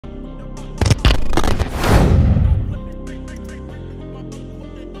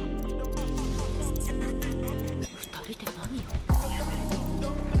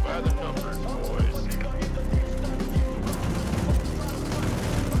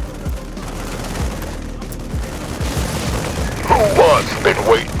wants? Been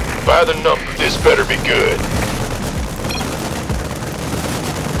waiting. By the number. This better be good.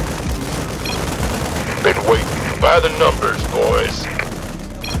 Been waiting. By the numbers, boys.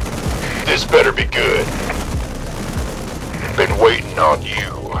 This better be good. Been waiting on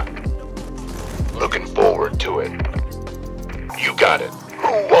you. Looking forward to it. You got it.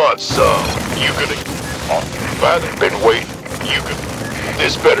 Who wants some? You gonna... By the... Been waiting. You can...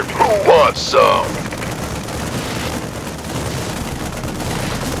 This better be... Who wants some?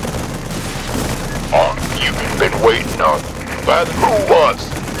 You've been waiting on... By the... Who wants...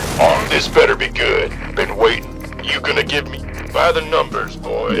 This better be good. Been waiting. You gonna give me... By the numbers,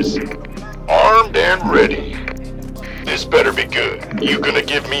 boys. Armed and ready. This better be good. You gonna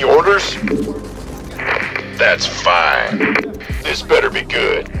give me orders? That's fine. This better be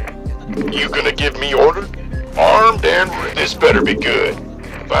good. You gonna give me orders? Armed and ready. This better be good.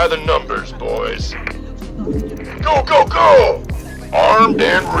 By the numbers, boys. Go, go, go! Armed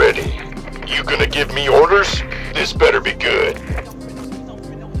and ready. You gonna give me orders? This better be good.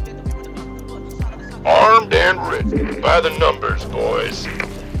 Armed and ready. By the numbers, boys.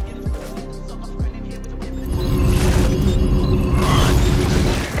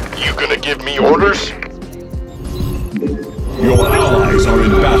 You gonna give me orders? Your allies are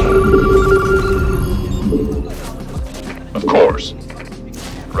in battle. Of course.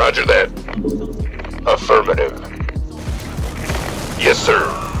 Roger that. Affirmative. Yes, sir.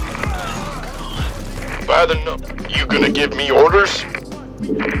 By the number. You gonna give me orders?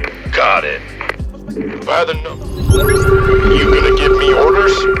 Got it. By the number. You gonna give me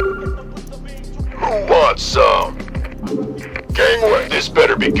orders? Who wants some? Gangway. This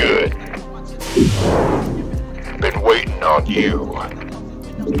better be good. Been waiting on you.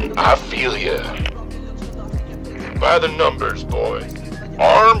 I feel ya. By the numbers, boy.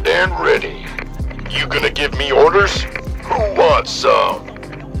 Armed and ready. You gonna give me orders? Who wants some?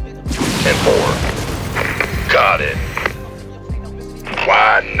 And more. Got it.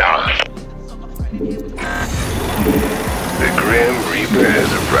 Why not? The Grim Reaper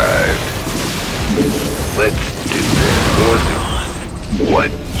has arrived. Let's do this.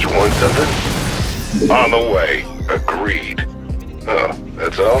 What? You want something? On the way. Agreed. Oh,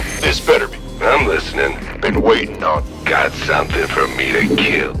 that's all? This better be. I'm listening. Been waiting on. Got something for me to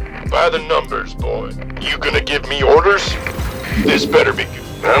kill. By the numbers, boy. You gonna give me orders? This better be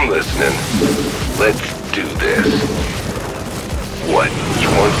good. I'm listening. Let's do this. What? You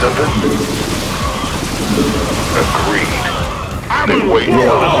want something? Agreed. Been waiting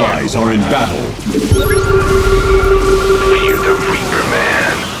Your on. allies are in battle. Fear the Reaper,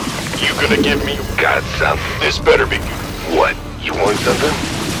 man. You gonna give me. Got something? This better be good. What? You want something?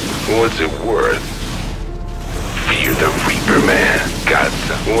 What's it worth? Fear the Reaper, man. Got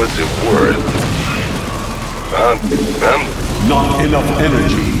something? What's it worth? I'm Not enough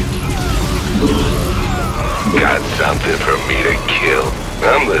energy. got something for me to kill.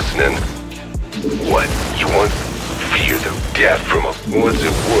 I'm listening. What? You want? Fear the death from a... What's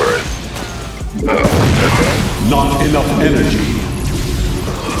it worth? Oh, that's all. Not enough energy.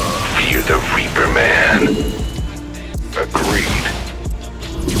 Fear the Reaper, man. Agreed.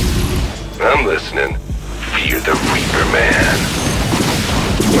 I'm listening. Fear the Reaper, man.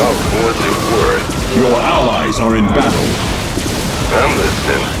 Oh, what's it worth? Your allies are in battle. I'm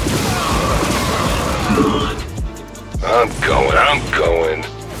listening. I'm going.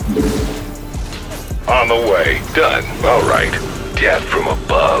 On the way. Done. All right. Death from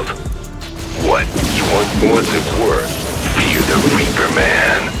above. What? You want? What's it worth? Fear the Reaper,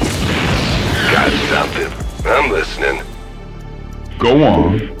 man. Got something. I'm listening. Go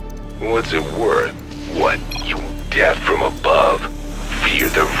on. What's it worth? What? You death from above? Fear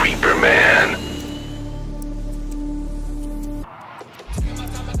the Reaper, man.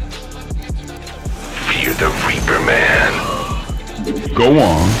 Fear the Reaper, man. Go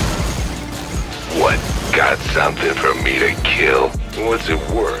on. What? Got something for me to kill? What's it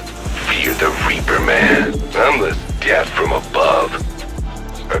worth? Fear the Reaper, man. I'm the death from above.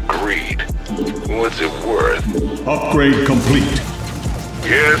 Agreed. What's it worth? Upgrade complete.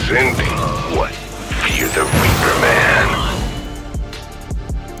 Yes, indeed. What? Fear the Reaper, man.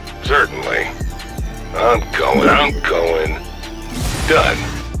 Certainly. I'm going. Done.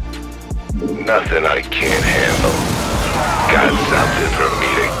 Nothing I can't handle. Got something for me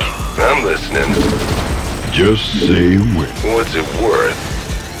to... I'm listening. Just say when. What's it worth?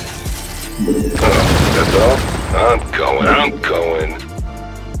 Oh, that's all? I'm going.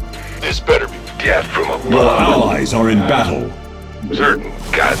 This better be. Death from Your above. allies are in battle. Certain.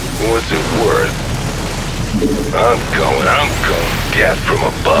 God, what's it worth? I'm going. Death from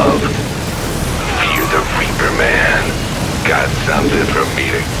above. Fear the Reaper, man. Got something from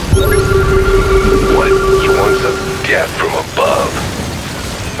me to... What? You want some death from above?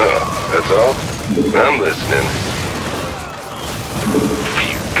 Oh, that's all? I'm listening.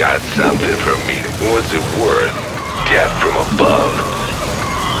 You got something from me to... What's it worth? Death from above?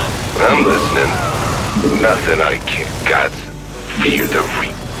 I'm listening. Nothing I can't... Got... Fear the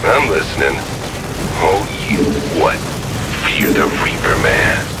Reaper. I'm listening. Oh, you... What? Fear the Reaper,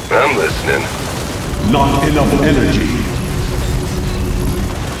 man. I'm listening. Not enough energy.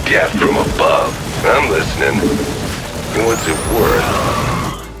 Death from above. I'm listening. What's it worth?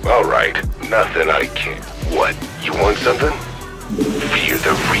 Alright, nothing I can't. What? You want something? Fear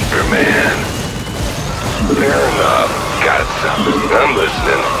the Reaper, man. Fair enough. Got something. I'm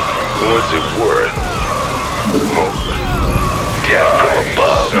listening. What's it worth? Oh. Death from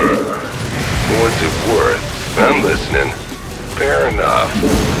above. What's it worth? I'm listening. Fair enough.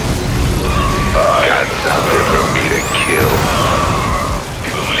 Got something for me to kill.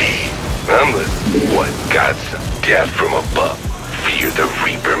 Leave. I'm listening. What? Got some death from above. Fear the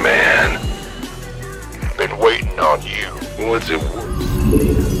Reaper, man. Been waiting on you. What's it worth?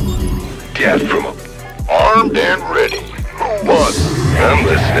 Death from above. Armed and ready. Who wants? I'm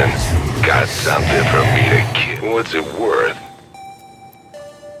listening. Got something for me to kill. What's it worth?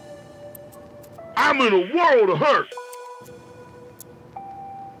 I'm in a world of hurt.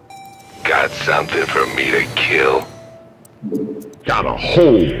 Got something for me to kill. Got a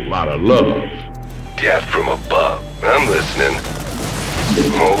whole lot of love. Death from above. I'm listening.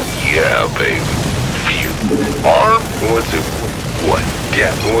 Oh yeah, baby. Phew. Arm? What's it? What?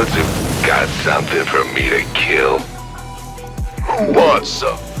 Death? What's it? Got something for me to kill. Who wants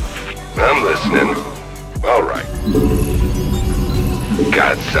some? I'm listening. Alright.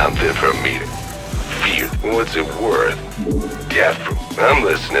 Got something for me to... Phew. What's it worth? Death from... I'm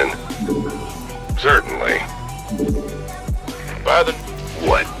listening. Certainly. By the...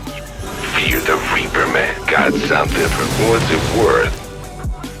 What? Fear the Reaper, man. Got something for... What's it worth?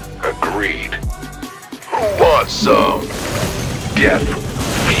 Agreed. Who wants some? Death.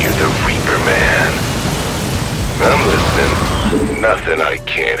 Fear the Reaper, man. I'm listening. Nothing I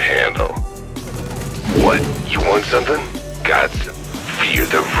can't handle. What? You want something? Got some... Fear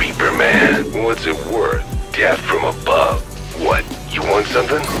the Reaper, man. What's it worth? Death from above. What? You want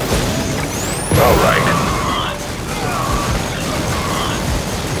something? Alright.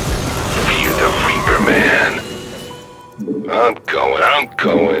 Fear the Reaper, man. I'm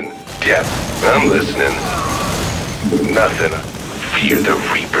going. Death. I'm listening. Nothing. Fear the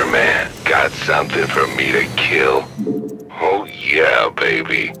Reaper, man. Got something for me to kill. Oh yeah,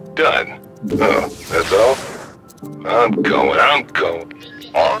 baby. Done. Oh, that's all? I'm going.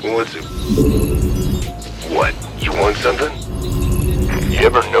 What's it? What? You want something? You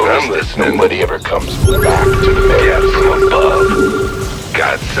ever notice I'm that listening. nobody ever comes back to the Death base? from above.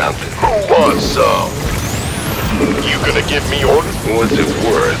 Got something. Who wants some? You gonna give me orders? What's it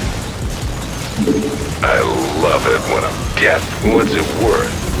worth? I love it when I'm death. What's it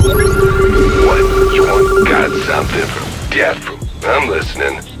worth? What? You want? Got something from death from... I'm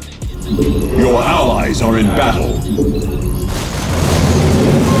listening. Your allies are in battle. Fear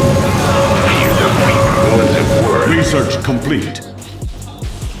the Reaper. What's it worth? Research complete.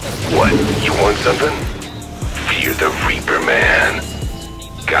 What? You want something? Fear the Reaper, man.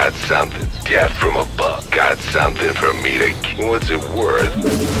 Got something. Death from above. Got something for me to... What's it worth?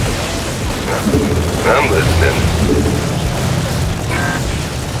 I'm listening.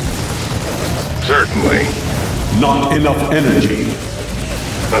 Certainly. Not enough energy.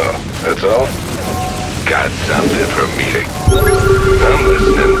 Oh, that's all? Got something for me to... I'm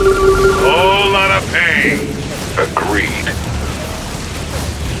listening. Whole lot of pain. Agreed.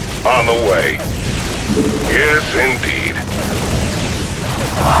 On the way. Yes, indeed.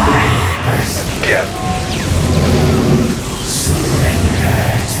 Death.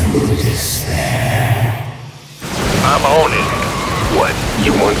 I'm on it. What?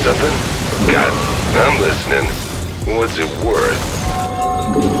 You want something? Got... I'm listening. What's it worth?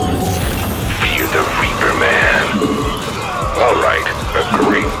 Fear the Reaper, man. Alright,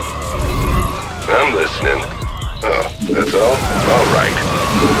 agree. I'm listening. Oh, that's all? Alright.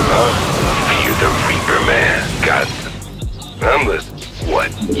 Fear the Reaper, man. Got... I'm listening. What?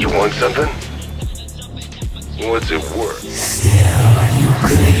 You want something? What's it worth?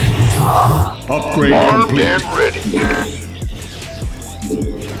 Upgrade Armed complete. and ready.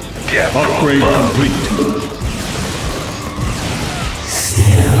 Death Upgrade from above. complete.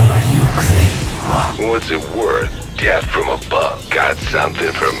 What's it worth? Death from above. Got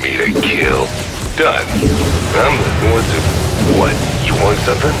something for me to kill. Done. What's it? What? You want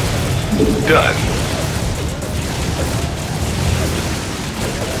something? Done.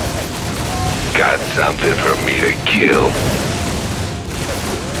 Got something for me to kill?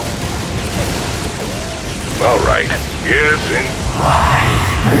 All right. Yes, and...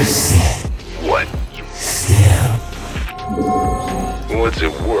 What? You... What's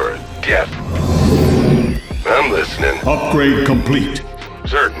it worth? Death? I'm listening. Upgrade complete.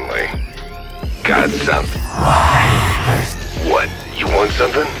 Certainly. Got something. What? You want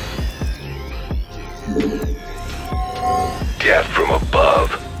something? Death from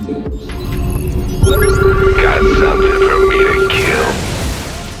above. Got something for me to kill.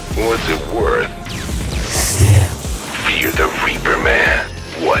 What's it worth? Fear the Reaper Man.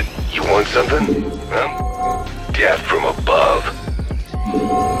 What? You want something? Huh? Death from above.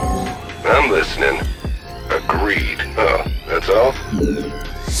 I'm listening. Agreed. Oh, that's all?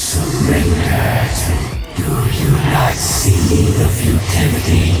 Surrender. Do you not see the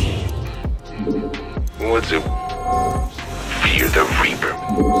futility? What's it? Fear the Reaper.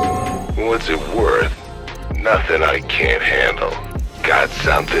 What's it worth? Nothing I can't handle. Got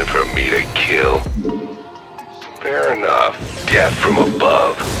something for me to kill? Fair enough. Death from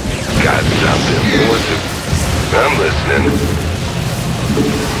above. Got something. What's it? I'm listening.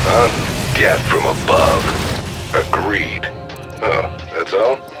 Death from above. Agreed. Oh, that's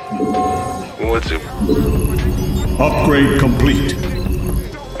all? What's it? Upgrade complete.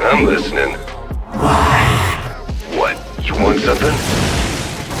 I'm listening. What? You want something?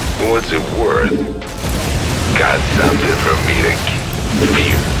 What's it worth? Got something for me to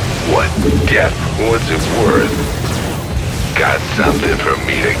fear. What? Death? What's it worth? Got something for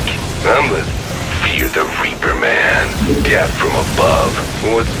me to I'm listening. Fear the Reaper Man. Death from above.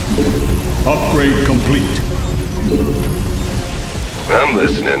 What's... Upgrade complete. I'm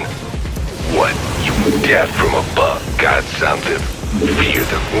listening. What? You death from above. Got something. Fear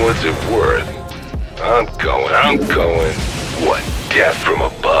the... What's it worth? I'm going. What? Death from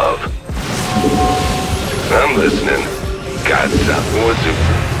above. I'm listening. Got something. What's it...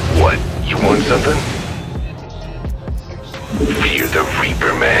 What? You want something? Fear the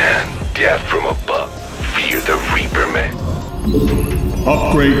Reaper Man. Death from above. Fear the Reaper Man.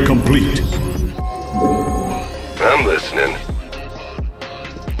 Upgrade complete. I'm listening.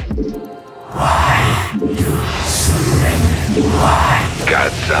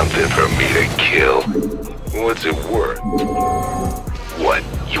 Got something for me to kill? What's it worth? What?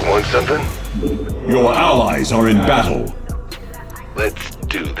 You want something? Your allies are in battle. Let's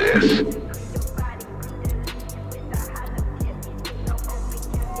do this.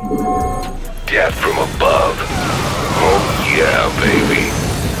 Death from above. Oh yeah, baby.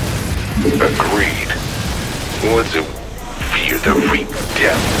 Agreed. What's it? Fear the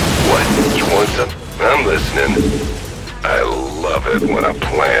Death. What? You want some? I'm listening. I love it when a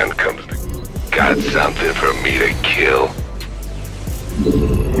plan comes to... Got something for me to kill?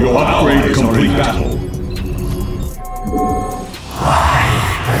 Your upgrade complete. Battle.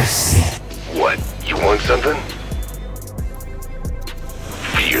 What? You want something?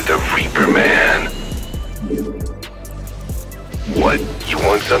 Fear the Reaper Man. What? You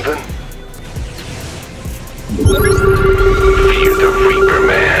want something? Fear the Reaper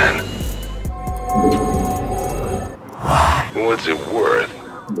Man. What's it worth?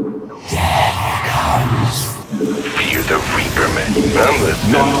 Fear the Reaper Man. I'm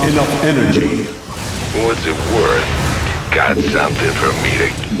listening. Not enough energy. What's it worth? Got something for me to...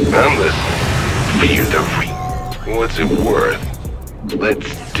 I'm listening. Fear the Reaper. What's it worth? Let's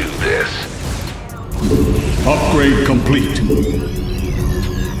do this. Upgrade complete.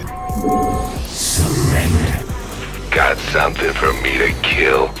 Surrender. Got something for me to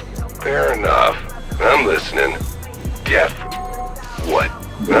kill? Fair enough. I'm listening. Death. What?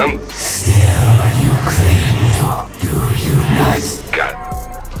 Still you claim to do you not? Got...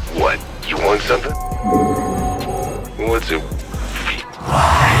 What? You want something? What's it?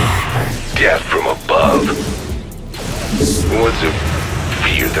 Death from above. What's it?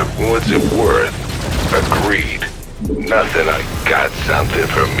 Fear the... What's it worth? Agreed. Nothing. I got something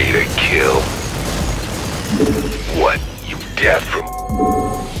for me to kill. What? You death from...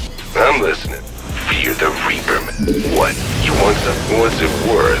 I'm listening. Fear the Reaper Man. What? You want some... What's it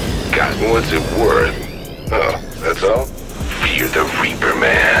worth? God, what's it worth? Oh, that's all? Fear the Reaper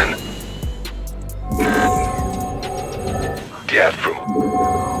Man. Death from...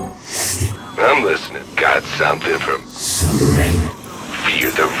 I'm listening. Got something from...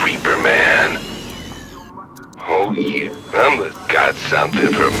 Fear the Reaper Man. Oh yeah. Got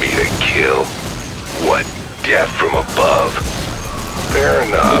something for me to kill. What? Death from above. Fair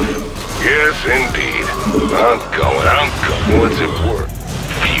enough. Yes, indeed. I'm going. What's it worth?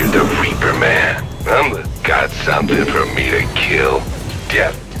 Fear the Reaper Man. Got something for me to kill.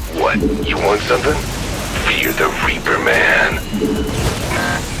 Death. What? You want something? Fear the Reaper Man.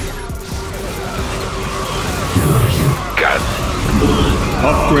 Got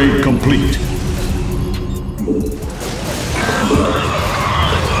Upgrade complete.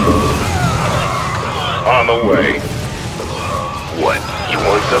 on the way. What? You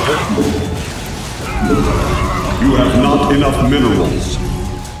want something? You have not enough minerals.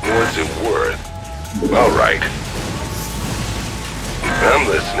 What's it worth? All right. I'm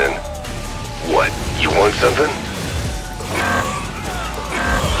listening. What? You want something?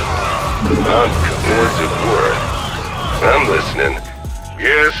 What's it worth? I'm listening.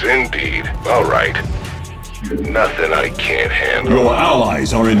 Yes, indeed. All right. Nothing I can't handle. Your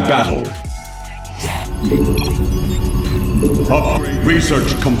allies are in battle. Upgrade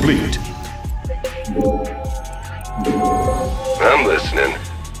research complete. I'm listening.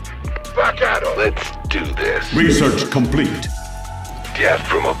 Back at 'em. Let's do this. Research complete. Death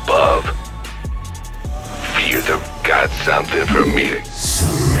from above. Fear the got something for me to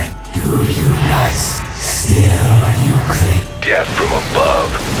Do you rise? Still you claim. death from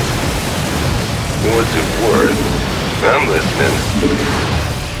above. What's it worth? I'm listening.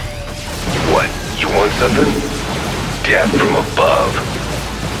 What? You want something? Death from above.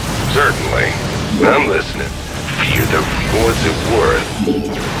 Certainly. I'm listening. Fear the what's it worth?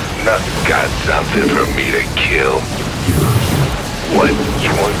 Nothing got something for me to kill. What?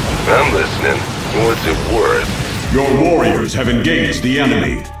 You want? I'm listening. What's it worth? Your warriors have engaged the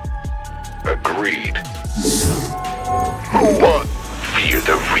enemy. Agreed. Who won? Fear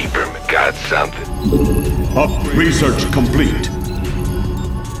the Reaper got something. Research complete.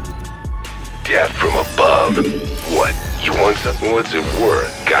 Death from above. What? You want something? What's it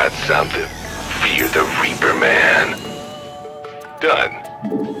worth? Got something. Fear the Reaper Man. Done.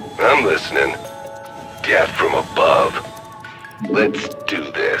 I'm listening. Death from above. Let's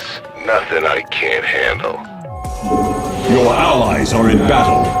do this. Nothing I can't handle. Your allies are in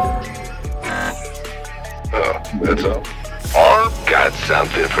battle. Oh, that's all. Arm? Got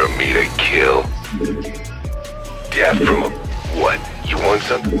something for me to kill. Death from a... What? You want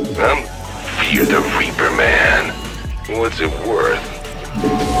something? Fear the Reaper Man. What's it worth?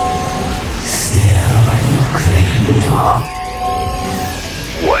 Still you claim.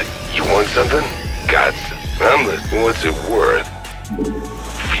 What? You want something? Got what's it worth?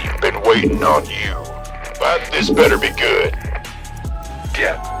 Been waiting on you. But this better be good.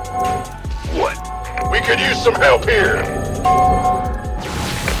 Death. What? We could use some help here.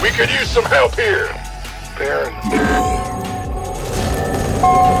 We could use some help here. Baron.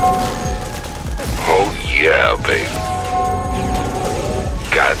 Oh yeah, baby.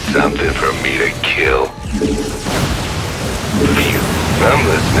 Got something for me to kill. Phew. I'm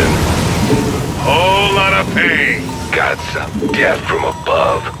listening. Whole lot of pain. Got some death from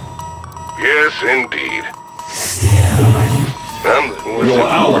above. Yes, indeed. Your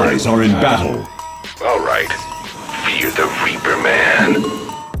allies are in battle. All right. Fear the Reaper Man.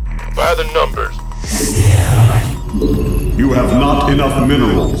 By the numbers. You have not enough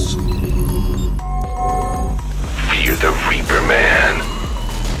minerals. Fear the Reaper Man.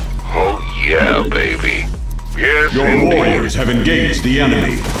 Oh yeah, baby. Yes, Your indeed. warriors have engaged the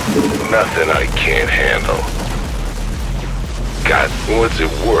enemy. Nothing I can't handle. God, what's it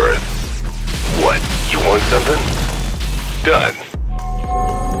worth? What? You want something? Done.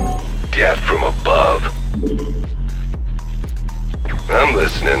 Death from above. I'm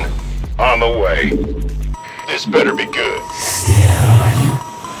listening. On the way. This better be good.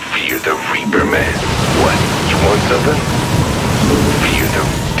 Fear the Reaper Man. What? You want something? Fear the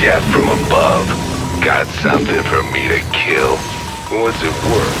death from above. Got something for me to kill. What's it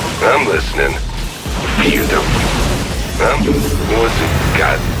worth? I'm listening. Fear the... what's it...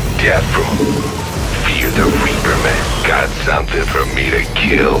 Got death from... Fear the Reaper Man. Got something for me to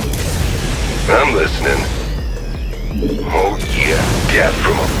kill. I'm listening. Oh yeah, death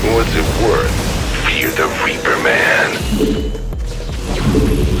from... What's it worth? Fear the Reaper Man.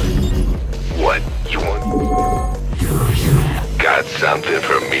 What? You want... Got something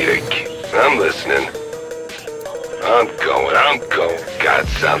for me to kill. I'm listening. I'm going. Got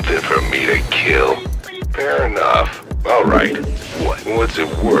something for me to kill. Fair enough. All right. What's it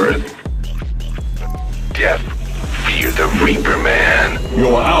worth? Death. Fear the Reaper Man.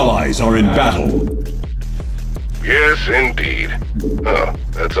 Your allies are in battle. Yes, indeed. Oh,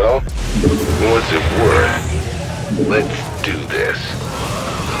 that's all? What's it worth? Let's do this.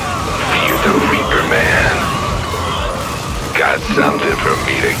 Fear the Reaper Man. Got something for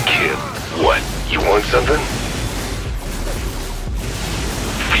me to kill. What? You want something?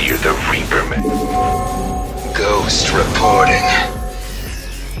 Fear the Reaper Man. Ghost reporting.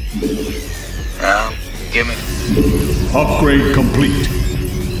 Now, give me... Upgrade complete.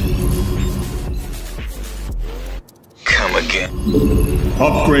 Come again.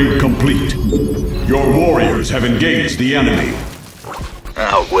 Upgrade complete. Your warriors have engaged the enemy.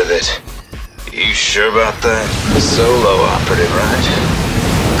 Out with it. You sure about that? Solo operative, right?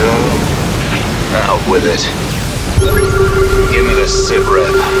 Go. Out with it. Give me the sit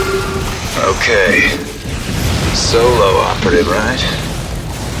rep. Okay. Solo operative, right?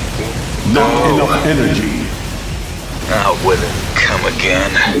 Not enough energy. Out with it. Come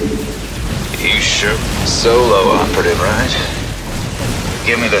again. You sure? Solo operative, right?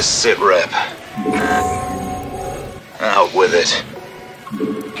 Give me the sit rep. Out with it.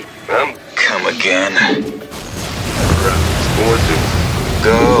 Come again.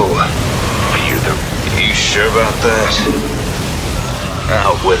 Go. You sure about that?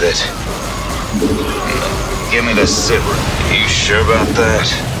 Out with it. Give me the sit rep. You sure about that?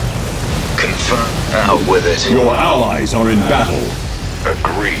 Confirm. Out with it. Your allies are in battle.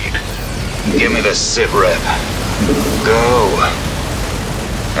 Agreed. Give me the sit rep. Go.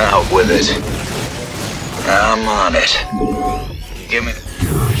 Out with it. I'm on it. Give me...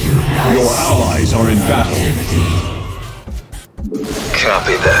 Your allies are in battle.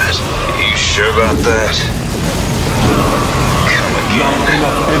 Copy that. You sure about that? Come Not again.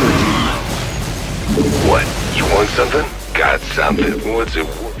 enough energy. What? You want something? Got something. What's it?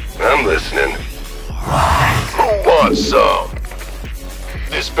 I'm listening. Who wants some?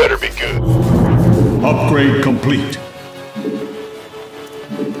 This better be good. Upgrade complete.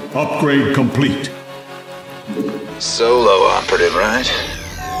 Upgrade complete. Solo operative, right?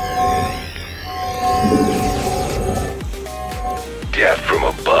 Death from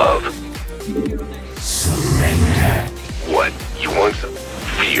above. Surrender. What? You want some?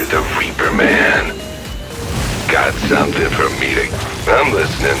 Fear the Reaper, man. Got something for me to... I'm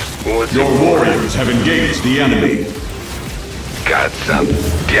listening. What's Your it? warriors have engaged the enemy. Got something.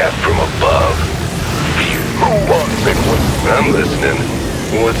 Death from above. Fear. Who wants it? I'm listening.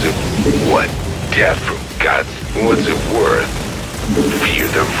 What's it? What? Death from... God. What's it worth? Fear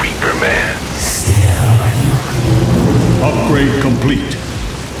the Reaper, man. Upgrade complete.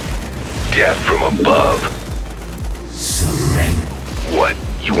 Death from above. Surrender. What?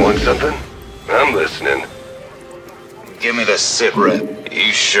 You want something? I'm listening. Give me the sit rep.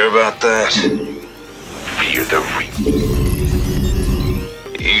 You sure about that? Fear the Reaper.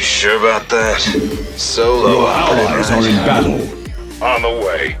 You sure about that? Solo Your operative, allies right? are in battle. On the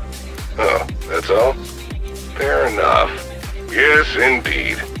way. Oh, that's all? Fair enough. Yes,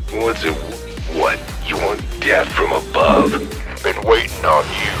 indeed. What's it? What? You want death from above? Been waiting on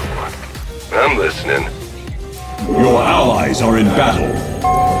you. I'm listening. Your allies are in battle.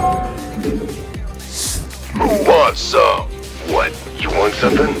 Who wants some? What? You want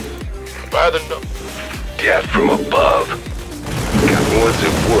something? By the number. Death from above. God, what's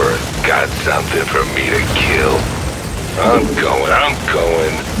it worth? Got something for me to kill? I'm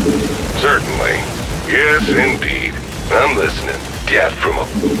going. Certainly. Yes, indeed. I'm listening. Death from a...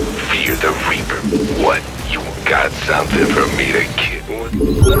 Fear the Reaper. What? You got something for me to kill?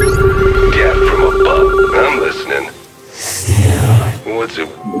 Death from above. I'm listening. What's it?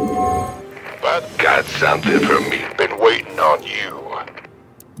 By Got something for me. been waiting on you.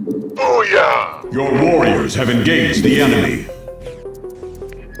 Booyah! Your warriors have engaged the enemy.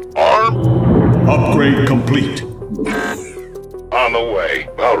 Arm? Upgrade complete. On the way.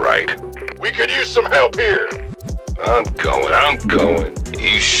 All right. We could use some help here. I'm going.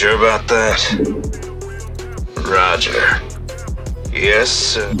 You sure about that? Roger. Yes,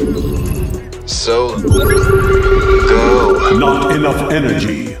 sir. So... Go. Not enough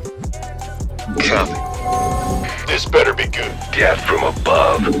energy. Copy. This better be good. Death from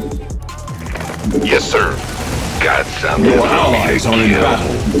above. Yes, sir. Got something Your for me allies to are in kill.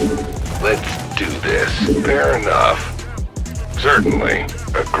 battle. Let's do this. Fair enough. Certainly.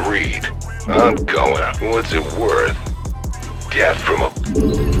 Agreed. I'm going. What's it worth? Death from a...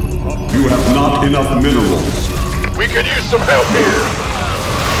 You have not enough minerals. We could use some help here.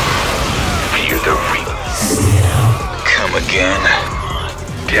 Fear the Reaper. Come again.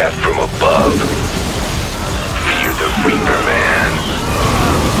 Death from above. Fear the Reaper, man.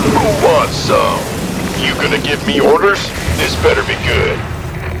 Who wants some? You gonna give me orders? This better be good.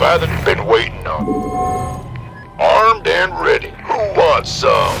 By the been waiting on. Armed and ready. Who wants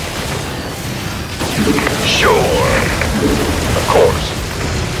some? Sure. Of course.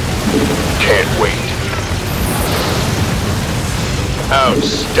 Can't wait.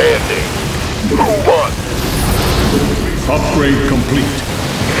 Outstanding. Who wants? Upgrade complete.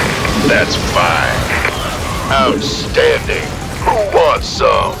 That's fine. Outstanding. Who wants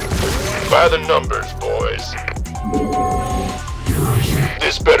some? By the numbers, boys.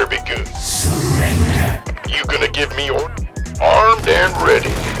 This better be good. You gonna give me orders? Armed and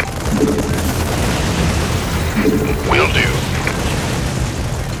ready. Will do.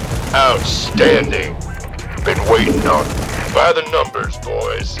 Outstanding. Been waiting on. By the numbers,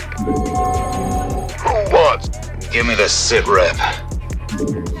 boys. Who wants? Give me the sit rep.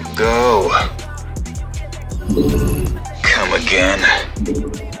 Go. Come again.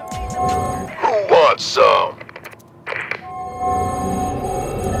 Who wants some?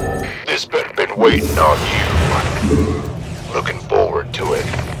 This been waiting on you. Looking forward to it.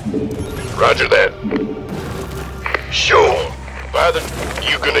 Roger that. Sure. By the...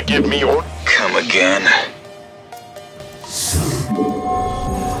 You gonna give me or... Come again.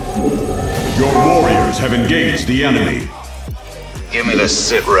 Your warriors have engaged the enemy. Give me the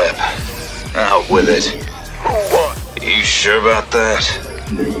sit rep. Out with it. Who wants? You sure about that?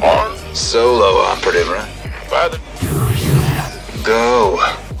 Armed? Solo operative, right? By the... Go.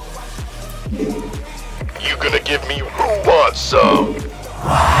 You gonna give me... Who wants some?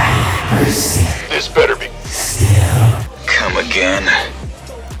 This better be... Come again.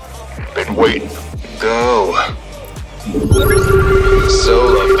 Been waiting. Go.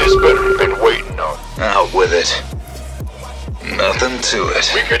 Solo. This better been waiting on. Out with it. Nothing to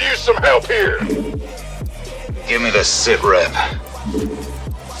it. We could use some help here. Give me the sit rep.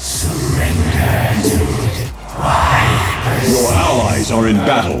 Your allies are in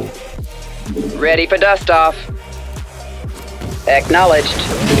battle. Ready for dust-off. Acknowledged.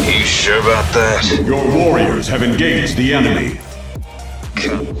 You sure about that? Your warriors have engaged the enemy.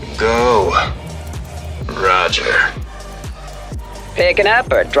 Go. Roger. Picking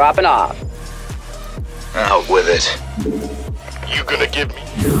up or dropping off? Out with it. You gonna give me...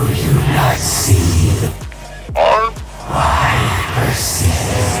 Do you not see? Armed?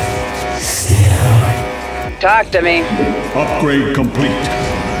 Talk to me. Upgrade complete.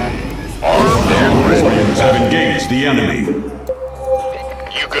 Armed and ready. Warriors have engaged the enemy.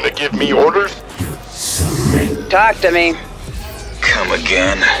 You gonna give me orders? Talk to me. Come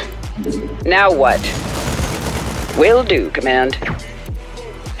again. Now what? Will do, Command.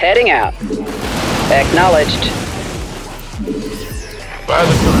 Heading out. Acknowledged. By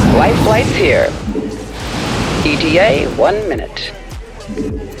the... Life flight's here. ETA, 1 minute.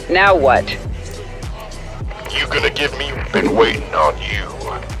 Now what? You gonna give me... Been waiting on you.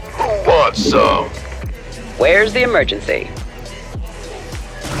 Who wants some? Where's the emergency?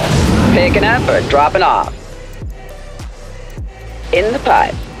 Picking up or dropping off? In the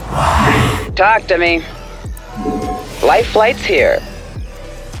pipe. Talk to me. Life flight's here.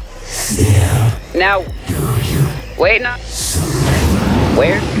 Now, waiting on...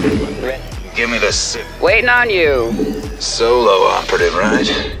 Where? Give me the sit. Waiting on you. Solo operative, right?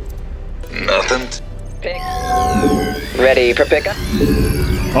 Nothing. Pick. Ready for pickup?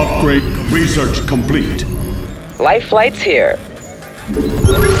 Upgrade research complete. Life flight's here.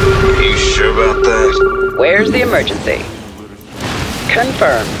 You sure about that? Where's the emergency?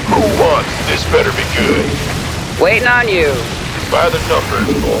 Confirm. Who wants? This better be good. Waiting on you. By the numbers,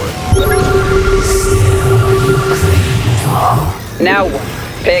 boy. Now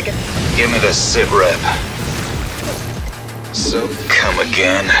what? Pick. Give me the sit rep. So, come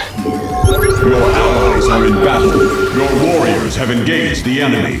again. Your allies are in battle. Your warriors have engaged the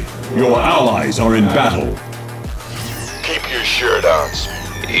enemy. Your allies are in battle. Keep your shirt on.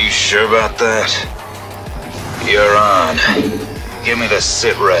 You sure about that? You're on. Give me the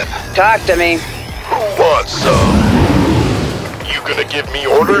sit rep. Talk to me. Who wants some? You gonna give me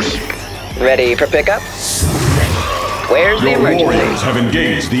orders? Ready for pickup? Where's the Your emergency? warriors have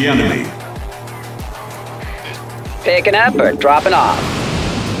engaged the enemy. Picking up or dropping off?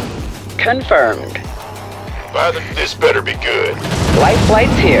 Confirmed. By the... This better be good. Life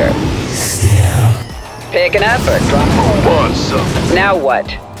flight's here. Picking up or dropping? Who wants some? Now what?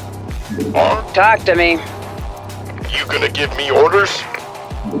 Armed? Talk to me. You gonna give me orders?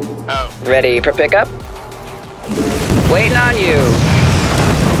 Out. Ready for pickup? Waiting on you.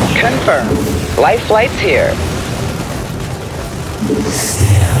 Confirmed. Life flight's here.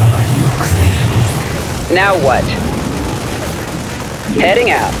 Now what?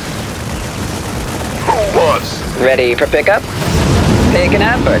 Heading out. Who wants? Ready for pickup? Picking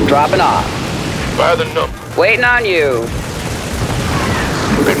up or dropping off? By the number. Waiting on you.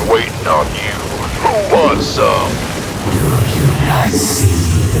 Been waiting on you. Who wants some?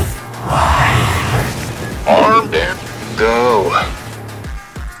 Armed and... Go.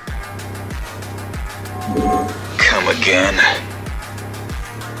 Come again.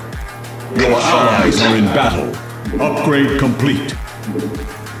 Your allies are in battle. Upgrade complete.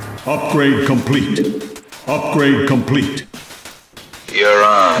 Upgrade complete. Upgrade complete. You're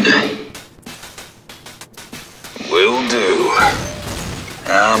on. Will do.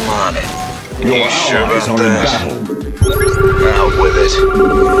 I'm on it. Your You sure allies about are in that? battle. Out with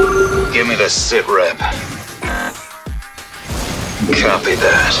it. Give me the sit rep. Copy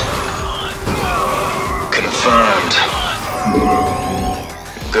that. Confirmed.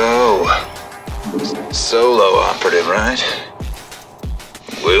 Go. Solo operative, right?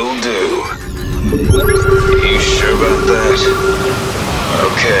 Will do. You sure about that?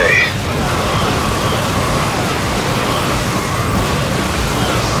 Okay.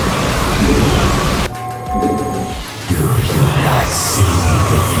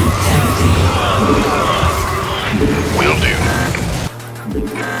 Will do.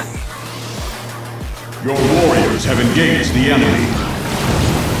 Your warriors have engaged the enemy.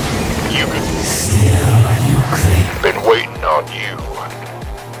 You could. Been waiting on you.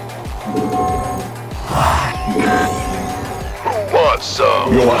 Who wants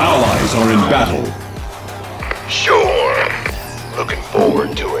some? Your allies are in battle. Sure. Looking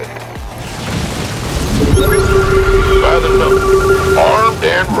forward to it. By the number. Armed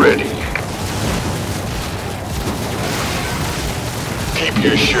and ready. Keep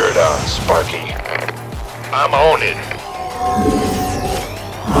your shirt on, Sparky. I'm on it.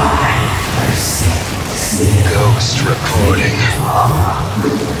 Ghost reporting.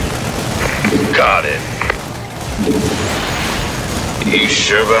 Got it. You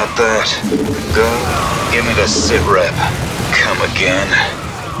sure about that? Go. Give me the sit rep. Come again.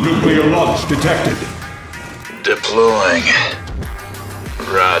 Nuclear launch detected. Deploying.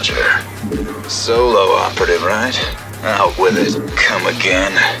 Roger. Solo operative, right? Out with it. Come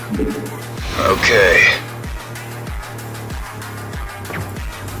again. Okay.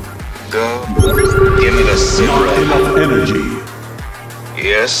 Go. Give me the sit Not rep. enough energy.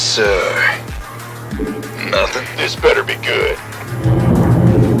 Yes, sir. Nothing. This better be good.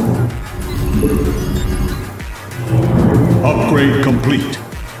 Upgrade complete.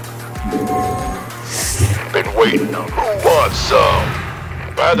 Been waiting on. Who wants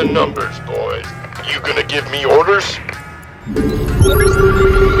some? By the numbers, boys. You gonna give me orders?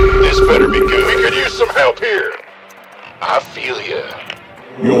 This better be good. We could use some help here. I feel ya.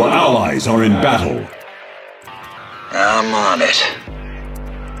 Your allies are in battle. I'm on it.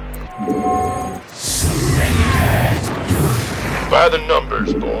 By the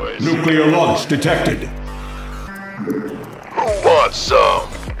numbers, boys. Nuclear launch detected. Who wants some?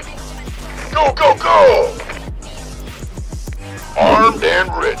 Go, go, go! Armed and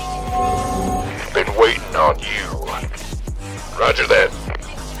ready. Been waiting on you. Roger that.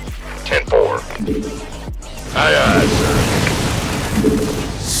 10-4. Aye, aye, sir.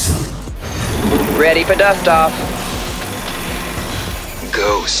 Ready for dust off.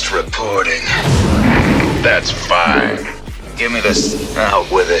 Ghost reporting. That's fine. Give me this.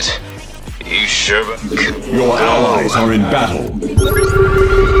 Out with it. You sure? Your allies are in battle.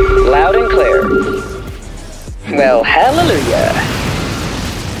 Loud and clear. Well, hallelujah.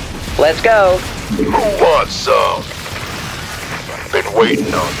 Let's go. Who wants some? Been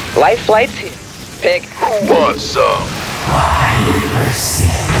waiting on you. Life flight's here. Pick. Who wants some?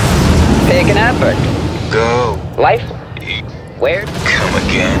 Pick an effort. Go. Life. Where? Come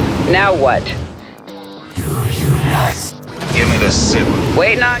again. Now what? Give me the sit.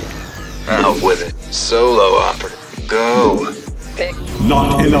 Waiting on. Out with it. Solo operative. Go. Pick.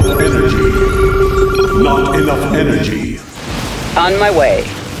 Not enough energy. Not enough energy. On my way.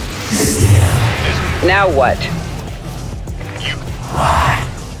 Now what? You.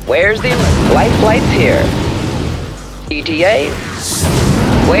 Where's the life flight's here? ETA?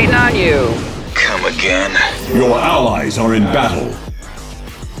 Waiting on you. Come again. Your allies are in battle.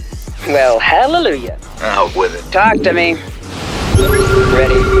 Well, hallelujah. Out with it. Talk to me.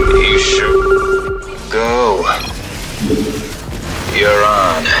 Ready. You sure? Go. You're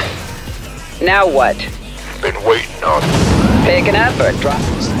on. Now what? Been waiting on you. Pick an effort. Drop.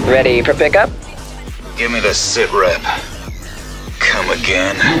 Ready for pickup? Give me the sit rep. Come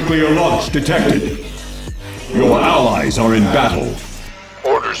again. Nuclear launch detected. Your allies are in battle.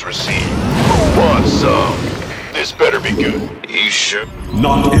 Orders received. Who wants some? This better be good. You sure?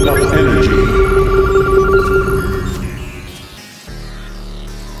 Not enough energy.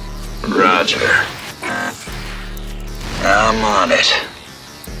 Roger. I'm on it.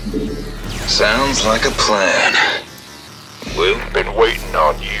 Sounds like a plan. We'll Been waiting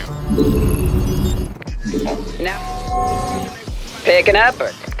on you. Now. Pick an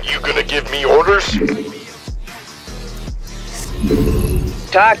effort. You gonna give me orders?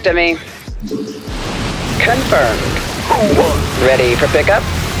 Talk to me. Confirmed. Ready for pickup?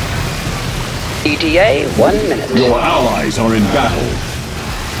 ETA 1 minute. Your allies are in battle.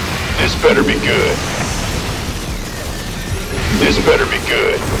 This better be good. This better be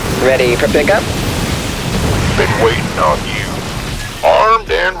good. Ready for pickup? Been waiting on you.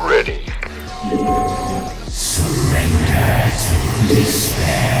 Armed and ready. Surrender to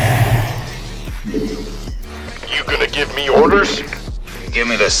despair. You gonna give me orders? Give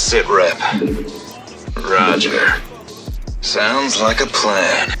me the sit rep. Roger. Sounds like a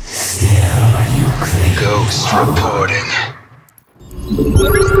plan. Still you cling. Ghost reporting.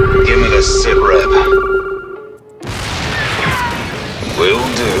 Give me the sit rep. Will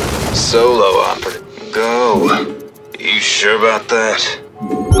do. Solo operative. Go. You sure about that?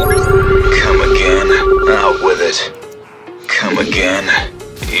 Come again. Out with it. Come again.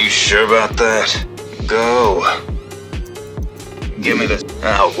 You sure about that? Go. Give me the...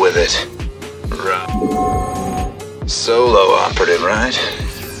 Out with it. Right. Solo operative, right?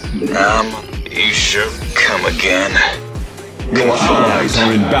 You sure? Come again. Your allies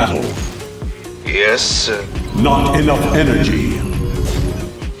are in battle. Yes, sir. Not enough energy.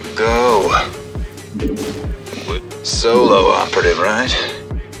 Go. Solo operative, right?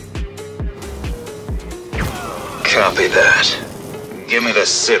 Copy that. Give me the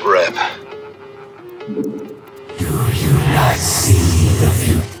sit rep. Do you not see the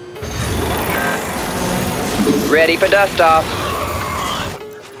future? Ready for dust off.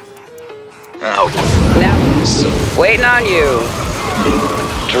 Out. Now, So, waiting on you.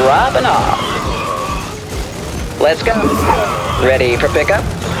 Dropping off. Let's go. Ready for pickup?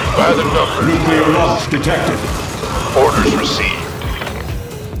 By the number. Nuclear launch detected. Orders received.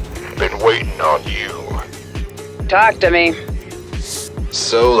 Been waiting on you. Talk to me.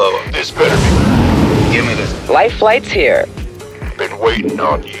 Solo. This better be. Give me the... Life flight's here. Been waiting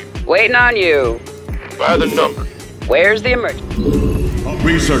on you. Waiting on you. By the number. Where's the emergency?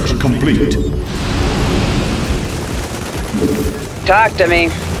 Research complete. Talk to me.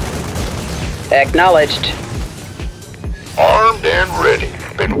 Acknowledged. Armed and ready.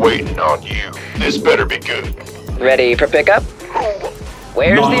 Been waiting on you. This better be good. Ready for pickup?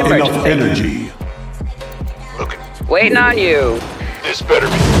 Where's Not the enough emergency? energy. Looking. Waiting on you. This better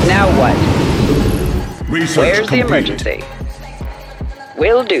be. Now what? Research Where's the complete. emergency?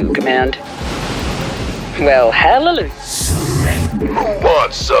 Will do, Command. Well, hallelujah. Who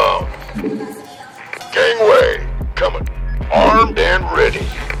wants some? Gangway. Coming. Armed and ready.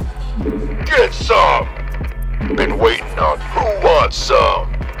 Get some. Been waiting on. Who wants some?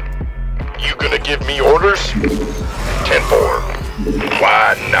 You gonna give me orders? 10-4.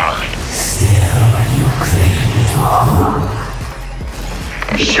 Why not? Still you cling.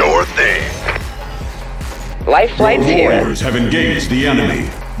 Sure thing. Life flight's Your here. warriors have engaged the enemy.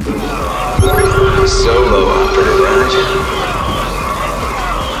 Solo operative, right?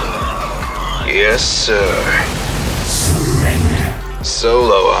 Yes, sir. Surrender.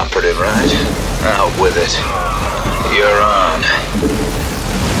 Solo operative, right? Out with it. You're on.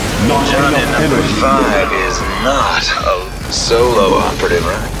 Not Johnny enough number energy. 5 is not a solo operative,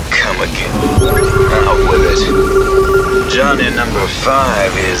 right? Come again. Out with it. Johnny number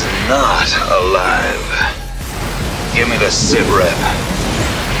 5 is not alive. Give me the sit rep.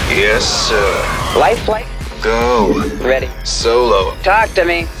 Yes, sir. Life flight. Go. Ready. Solo. Talk to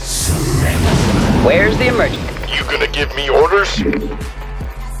me. Where's the emergency? You gonna give me orders?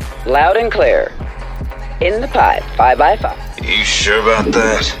 Loud and clear. In the pipe, 5x5. You sure about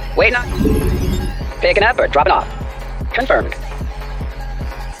that? Waiting on. Picking up or dropping off? Confirmed.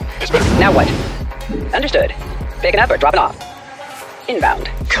 This better. Now what? Understood. Picking up or dropping off? Inbound.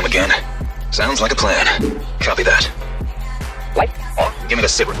 Come again. Sounds like a plan. Copy that. Life. Give me the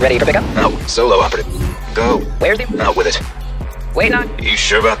sit rep. Ready for pickup? Out. Solo operative. Go. Where's the... Out with it. Waiting on. You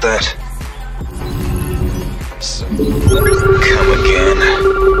sure about that? Come again.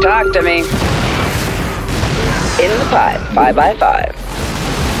 Talk to me. In the pipe, 5x5.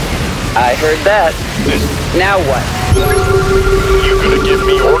 I heard that. Now what? You gonna give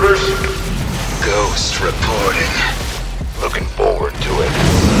me orders? Ghost reporting. Looking forward to it.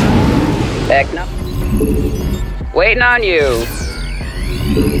 Heck no. Waiting on you.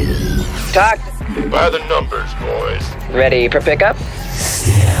 Talk. By the numbers, boys. Ready for pickup?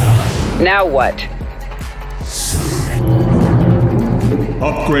 Now what?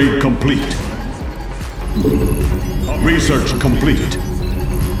 Upgrade complete. Research complete.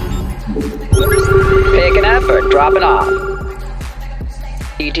 Picking up or dropping off?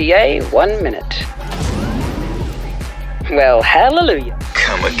 ETA 1 minute. Well, hallelujah.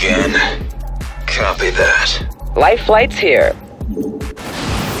 Come again. Copy that. Life flight's here.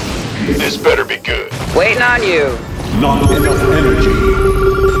 This better be good. Waiting on you. Not enough energy.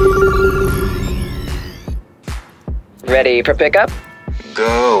 Ready for pickup?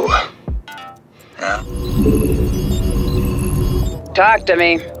 Go. Talk to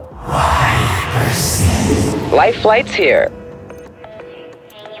me. Life flight's here.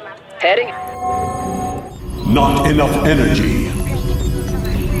 Heading. Not enough energy.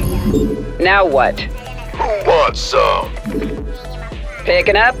 Now what? Who wants some?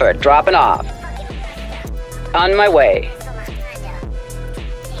 Picking up or dropping off? On my way.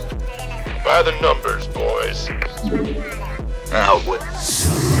 By the numbers, boys. Out with.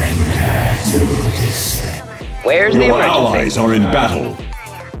 Where's the Your emergency? allies are in battle.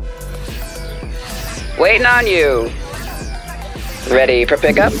 Waiting on you. Ready for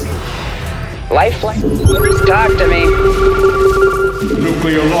pickup? Life flight. Talk to me.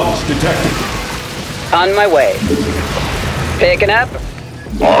 Nuclear launch detected. On my way. Picking up.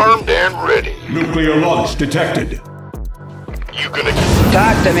 Armed and ready. Nuclear launch detected. You gonna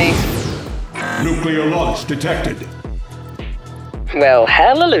Talk to me. Nuclear launch detected. Well,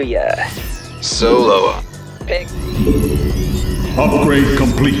 hallelujah. Solo. Pick. Upgrade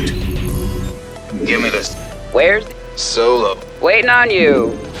complete. Give me this. Where's... Solo. Waiting on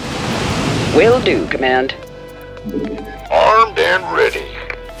you. Will do, Command. armed and ready.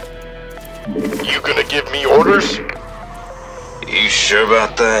 You gonna give me orders? You sure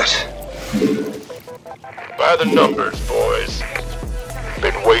about that? By the numbers, boys.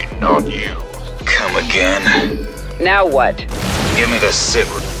 Been waiting on you. Come again? Now what? Give me the sit.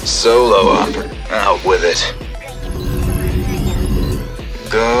 Solo offer. Out with it.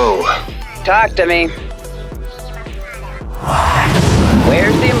 Go. Talk to me.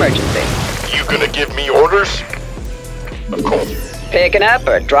 Where's the emergency? You gonna give me orders? Of course. Picking up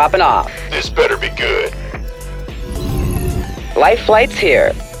or dropping off? This better be good. Life flight's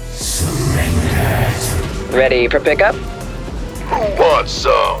here. Ready for pickup? Who wants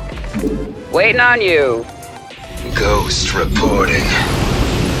some? Waiting on you. Ghost reporting.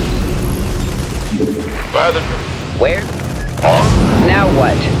 By the... Where? On. Now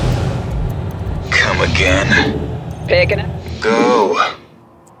what? Come again? Picking up? Go.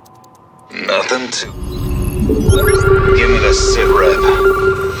 Nothing to... Give me the sit rep.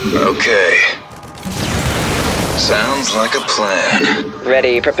 Okay. Sounds like a plan.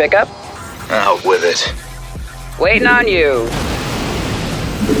 Ready for pickup? Out with it. Waiting on you.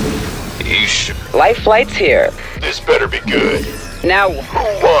 You should... Life flight's here. This better be good. Now,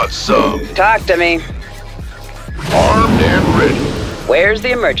 Who wants some? talk to me. Armed and ready. Where's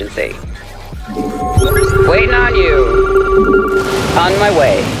the emergency? Waiting on you. On my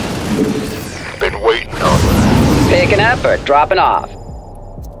way. Been waiting on you. Picking up or dropping off?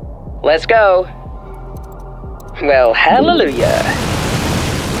 Let's go. Well, hallelujah.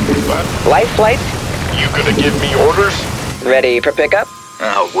 But Life flight, you gonna give me orders? ready for pickup?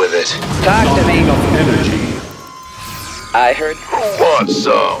 Out with it. Talk to Not me. enough energy. I heard. Who wants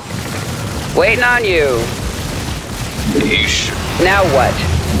some? Waiting on you. You should... Now what?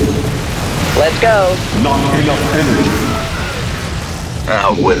 Let's go. Not enough energy.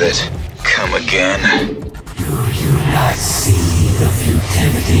 Out with it. Come again? Do you not see the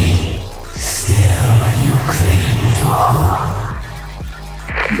futility? Still you cling to hope.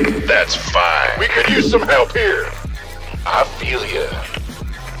 That's fine. We could use some help here. I feel ya.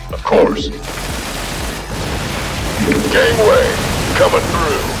 Of course. Gangway, coming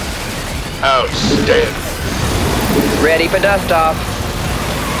through. Outstanding. Ready for dust off.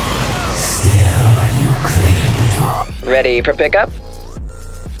 Still you cling to hope. Ready for pickup?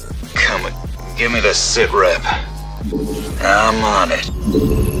 Come on. Give me the sit rep. I'm on it.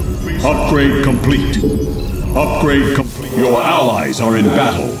 Upgrade complete. Upgrade complete. Your allies are in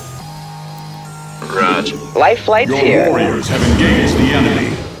battle. Roger. Life flight's Your here. warriors have engaged the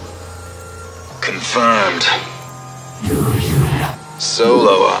enemy. Confirmed. Do you not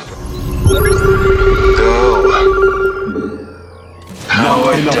Solo offer. Go. Not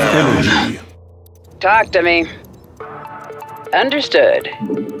Power enough down. energy. Talk to me. Understood.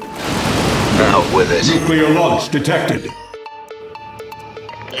 Out with it. Nuclear launch detected.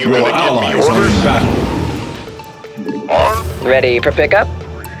 You Your gonna give me allies are in orders? battle. Armed? Ready for pickup?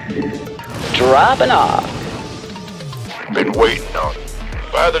 Dropping off. Been waiting on you.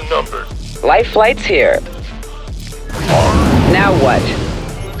 By the numbers. Life flight's here. Now what?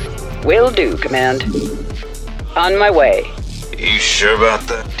 Will do, Command. On my way. You sure about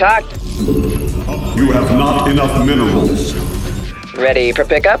that? Talk. You have not enough minerals. Ready for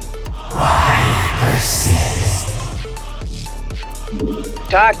pickup? persist?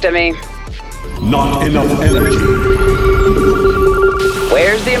 Talk to me. Not enough energy.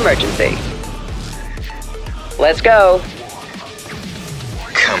 Where's Where's the emergency? Let's go.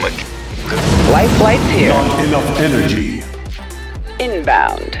 Come again. Life flight's here. Not enough energy.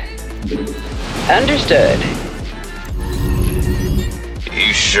 Inbound. Understood.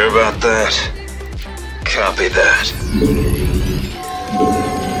 You sure about that? Copy that.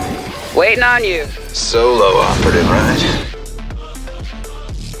 Waiting on you. Solo operative, right?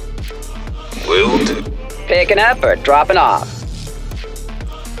 Will do. Picking up or dropping off?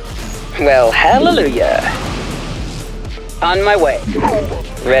 Well, hallelujah. On my way.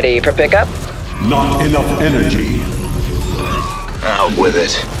 Ready for pickup? Not enough energy. Out with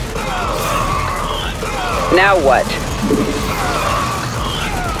it. Now what?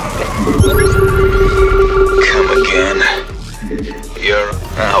 Come again. You're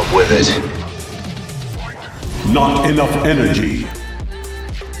out with it. Not enough energy.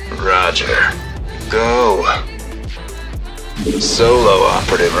 Roger. Go. Solo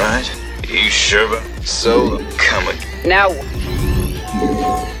operative, right? You sure about solo? Come again. Now.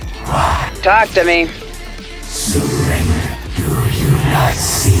 Talk to me. Surrender. Do you not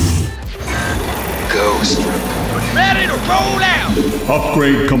see? Ghost. Ready to roll out!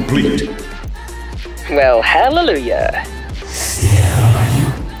 Upgrade complete. Well, hallelujah.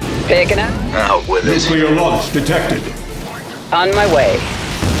 Picking up? Out with it. Nuclear launch detected. On my way.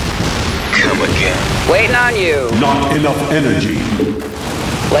 Come again. Waiting on you. Not enough energy.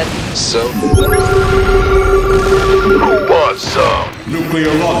 Let's. So. Who wants some?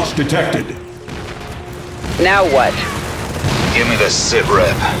 Nuclear launch detected. Now what? Give me the sit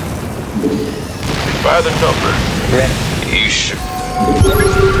rep. By the number. Ready. You should.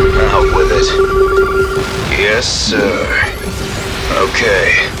 Out with it. Yes, sir.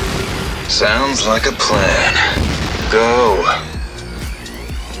 Okay. Sounds like a plan. Go.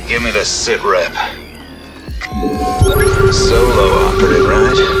 Give me the sit rep. Solo operative,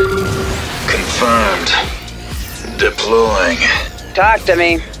 right? Confirmed. Deploying. Talk to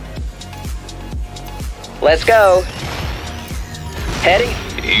me. Let's go. Heading.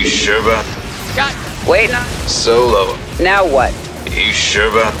 You sure about Got Waiting on. solo? Now what? You sure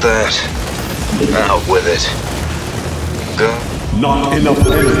about that? Out with it. Go. Not enough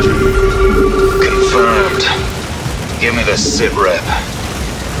energy. Confirmed. Give me the sit rep.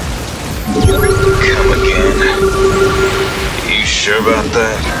 Come again. You sure about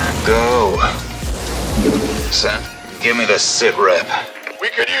that? Go. Sam, give me the sit rep. We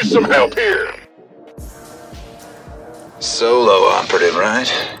could use some help here. Solo operative, right?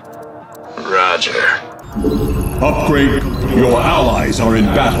 Roger. Upgrade. Your allies are in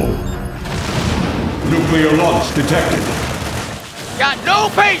battle. Nuclear launch detected. got no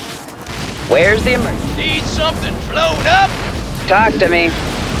patience! Where's the emergency? Need something blown up? Talk to me.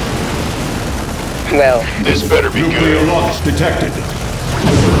 Well, This better be Nuclear good. launch detected.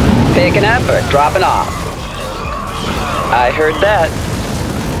 picking up or dropping off? I heard that.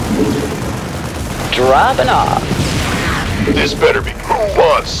 Dropping off. This better be. Who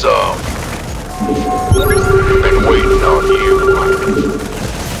wants some? Been waiting on you.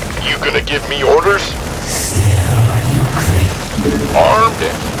 You gonna give me orders? Armed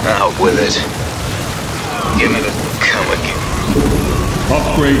and Out with it. Give me the... Come again.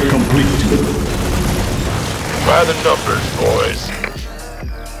 Upgrade complete. by the numbers, boys.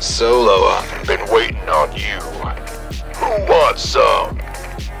 Solo up. Been waiting on you. Who wants some?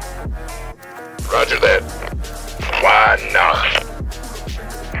 Roger that. Why not?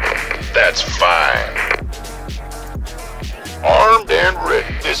 That's fine. Armed and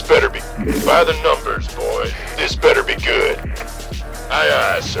ready. This better be by the numbers, boys. This better be good.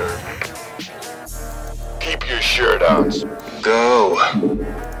 Aye, aye, sir. Keep your shirt on. Go.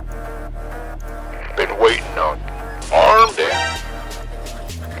 Been waiting on. Armed and...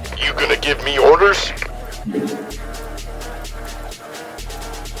 You gonna give me orders?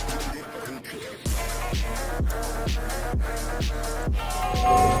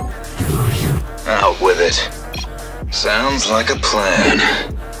 Out with it. Sounds like a plan.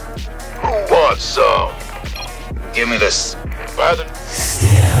 Who wants some? Give me this. By the...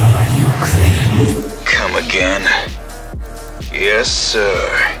 Come again. Yes,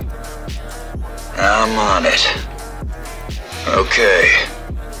 sir. I'm on it. Okay.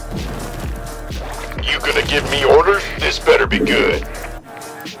 You gonna give me orders? This better be good.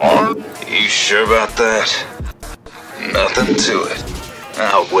 Armed? You sure about that? Nothing to it.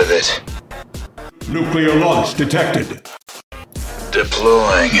 Out with it. Nuclear launch detected.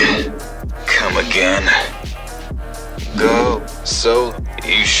 Deploying. Come again. Go. So,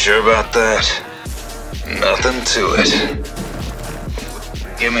 you sure about that? Nothing to it.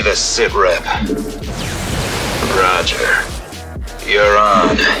 Give me the sit rep. Roger. You're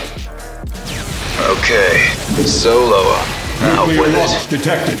on. Okay, solo up. Out Nuclear with launch it.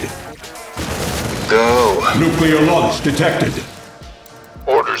 detected. Go. Nuclear launch detected.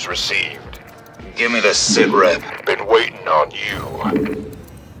 Orders received. Give me the sit rep. Been waiting on you.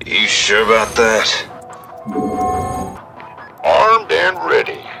 You sure about that? Armed and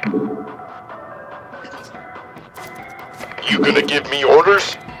ready. You gonna give me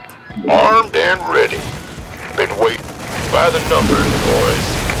orders? Armed and ready. Been waiting. By the numbers, boys.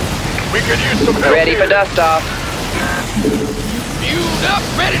 We could use some help Ready for here. dust off. Fueled up,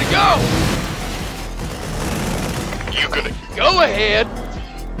 ready to go. You gonna... Go ahead.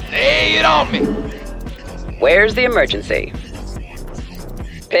 Lay it on me. Where's the emergency?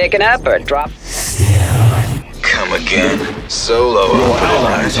 Picking up or drop? Come again. Solo Your up.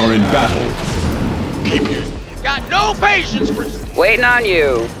 allies are in battle. keep you? Got no patience for... Waiting on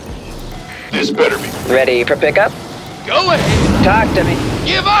you. This better be... Ready for pickup? Go ahead. Talk to me.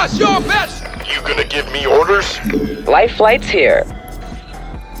 Give us your best. You gonna give me orders? Life flight's here.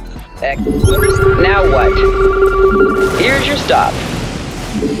 Now what? Here's your stop.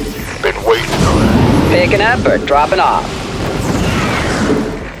 Been waiting on it. Picking up or dropping off?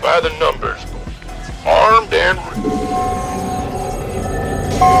 By the numbers. Armed and...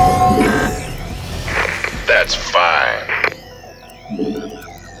 That's fine.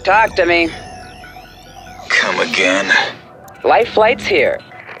 Talk to me. Come again. Life flight's here.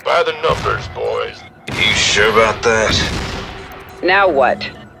 By the numbers, boys. You sure about that? Now what?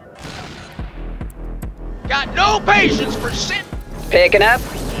 Got no patience for sin. Picking up?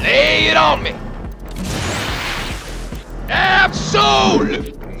 Lay it on me.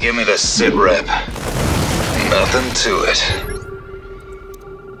 Absolutely. Give me the sit rep. Nothing to it.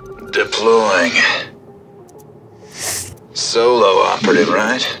 Deploying. Solo operative,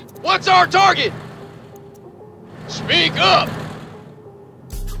 right? What's our target? Speak up.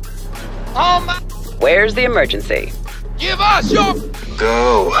 On my... Where's the emergency? Give us your...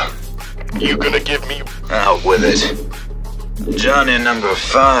 Go. You gonna give me... Out with it. Johnny number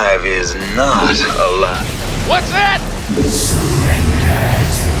 5 is not alive. What's that?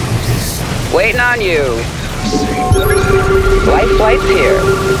 Waiting on you. Life flight's here.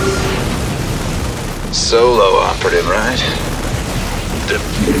 Solo operative, right?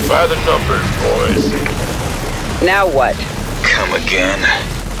 By the numbers, boys. Now what? Come again.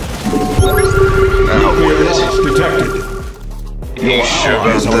 Out Nuclear with launch it. detected. You Your sure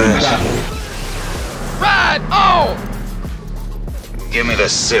allies about are in that? battle. Right on. Give me the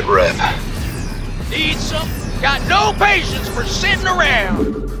sit rep. Need some? Got no patience for sitting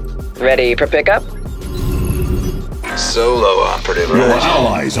around. Ready for pickup? Solo operative, Your right?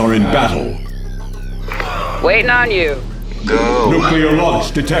 allies are in battle. Waiting on you. Go. Nuclear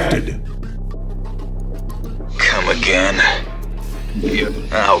launch detected. Come again. You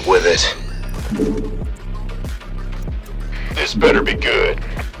out with it. This better be good.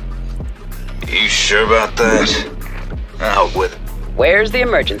 You sure about that? Out with it. Where's the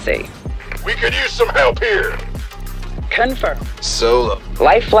emergency? We could use some help here. Confirm. Solo.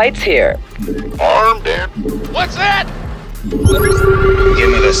 Life flight's here. Armed and... What's that? Give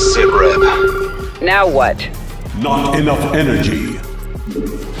me the sit rep. Now what? Not enough energy.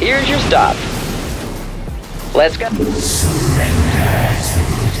 Here's your stop. Let's go.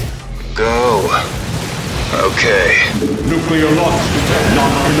 Go. Okay. Nuclear launch detected.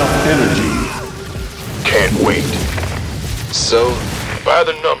 Not enough energy. Can't wait. So, By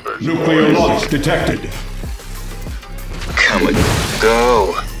the numbers, Nuclear boys. launch detected. come and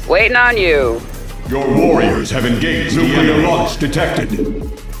go. Waiting on you. Your warriors have engaged. Nuclear launch detected.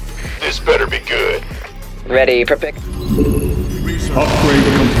 This better be good. Ready for pick. Upgrade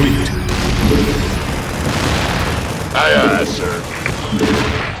complete. Aye, aye, sir.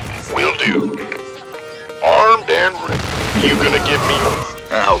 Will do. Armed and ready. You gonna give me...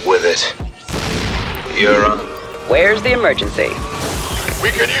 Out with it. You're on. Where's the emergency? We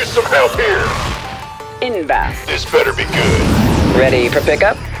could use some help here. Inbound. This better be good. Ready for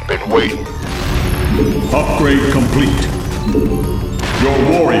pickup? Been waiting. Upgrade complete. Your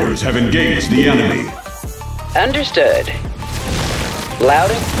warriors have engaged the enemy. Understood.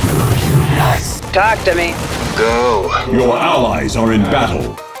 Louder. Talk to me. Go. Your allies are in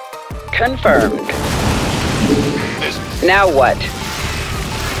battle. Confirmed. This Now what?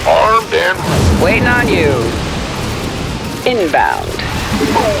 armed and ready. Waiting on you. Inbound.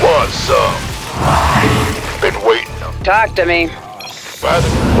 Who wants some? Been waiting. Talk to me. By the...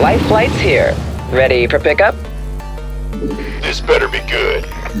 Life flight's here. Ready for pickup? This better be good.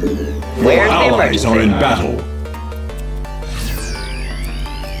 Your Where's the allies are in emergency? battle.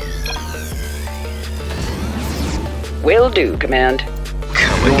 Will do, Command.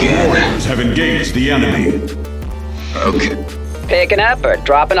 Come Your warriors have engaged the enemy. Okay. Picking up or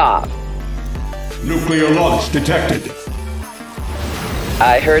dropping off? Nuclear launch detected.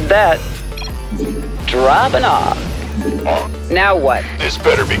 I heard that. Dropping off. Now what? This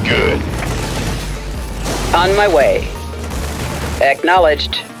better be good. On my way.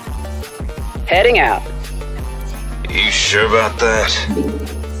 Acknowledged. Heading out. You sure about that?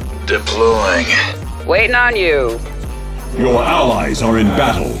 Deploying. Waiting on you. Your allies are in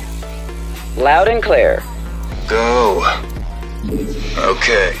battle. Loud and clear. Go.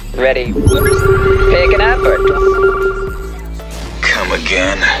 Okay. Ready. Picking up or... Come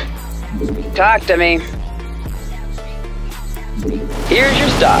again. Talk to me. Here's your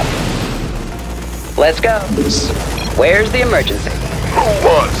stop. Let's go. Where's the emergency? Who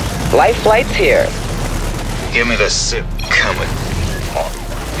wants? Life flight's here. Give me the sip. Coming.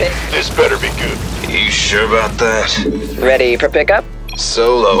 This better be good. You sure about that? Ready for pickup?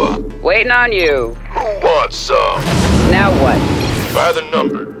 Solo up. Waiting on you. Who wants some? Now what? By the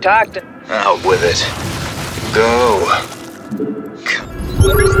number. Talk to... Out with it. Go.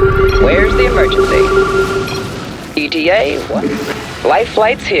 Where's the emergency? ETA? What? Life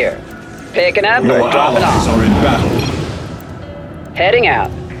flight's here. Picking up Your or dropping allies off? are in battle. Heading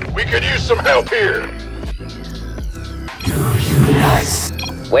out. We could use some help here.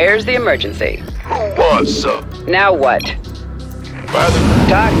 Where's the emergency? Who wants some? Now what? By the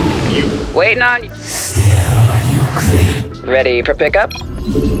Talk. you. Waiting on you. Ready for pickup?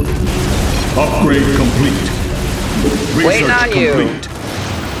 Upgrade complete. Research Waiting on you. complete.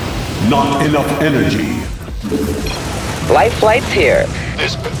 Not enough energy. Life flight's here.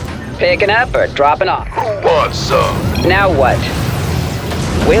 This Picking up or dropping off? who wants some? Now what?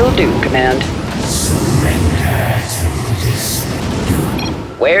 Will do, Command.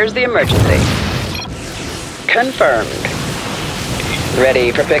 Where's the emergency? Confirmed.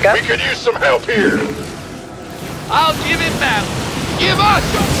 Ready for pickup? We could use some help here. I'll give it back. Give us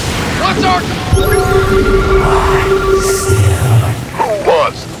some. What's our... Who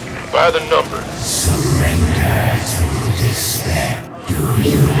wants? By the number.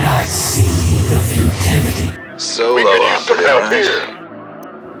 Solo We could use some help operator, here.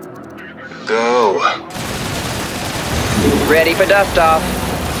 right? Go. Ready for dust off.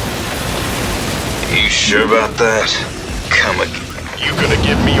 You sure about that? Come again. You gonna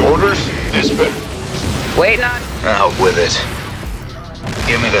give me orders? This better. Waiting on... Out with it.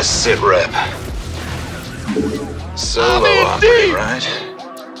 Give me the sit rep. Solo I'm in operator, deep. right?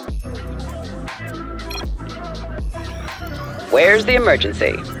 Where's the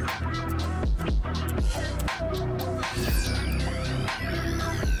emergency?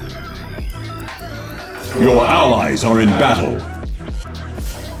 Your allies are in battle.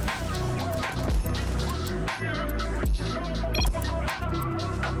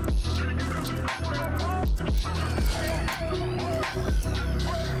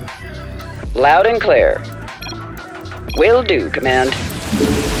 Loud and clear. Will do, Command.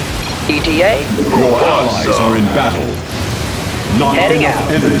 ETA? Your allies are in battle. Not Heading enough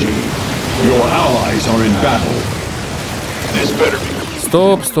out. energy. Your allies are in battle. This better be.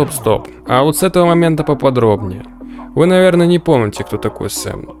 Стоп. А вот с этого момента поподробнее. Вы, наверное, не помните, кто такой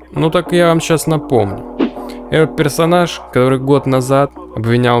Сэм. Ну так я вам сейчас напомню. Это персонаж, который год назад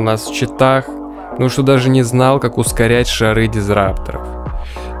обвинял нас в читах, потому что даже не знал, как ускорять шары дизрапторов.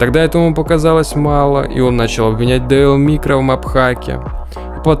 Тогда этому показалось мало, и он начал обвинять Devil Micro в мапхаке.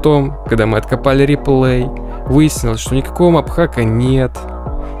 И потом, когда мы откопали реплей, выяснилось, что никакого мапхака нет.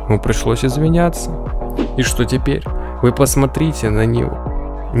 Ему пришлось извиняться. И что теперь? Вы посмотрите на него.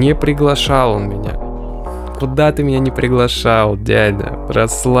 Не приглашал он меня. Куда ты меня не приглашал, дядя?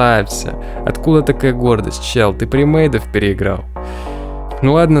 Расслабься. Откуда такая гордость, чел? Ты примейдов переиграл.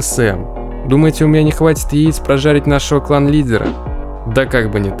 Ну ладно, Сэм. Думаете, у меня не хватит яиц прожарить нашего клан-лидера? Да как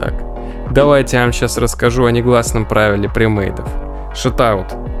бы не так. Давайте я вам сейчас расскажу о негласном правиле примейдов.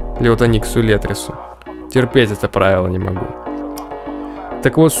 Шатаут. Леотониксу Летрису. Терпеть это правило не могу.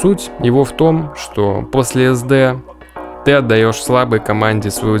 Так вот, суть его в том, что после СД ты отдаешь слабой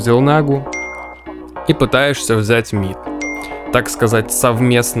команде свою зелнагу и пытаешься взять мид, так сказать,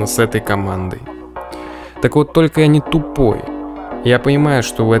 совместно с этой командой. Так вот, только я не тупой. Я понимаю,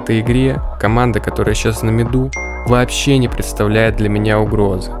 что в этой игре команда, которая сейчас на миду, вообще не представляет для меня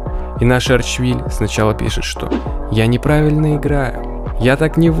угрозы. И наш Арчвиль сначала пишет, что я неправильно играю, я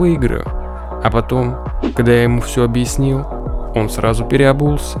так не выиграю. А потом, когда я ему все объяснил, он сразу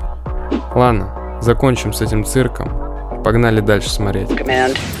переобулся. Ладно, закончим с этим цирком. Погнали дальше смотреть.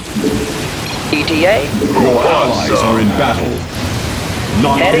 Command. ETA? Your allies are in battle.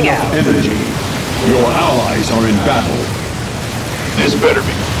 Not Heading enough out. energy. Your allies are in battle. This better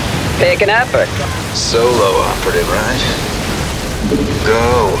be. Pick an effort. Solo operative, right?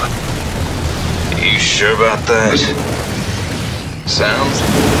 Go. You sure about that? Sounds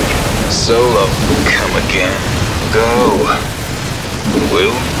solo. Come again. Go.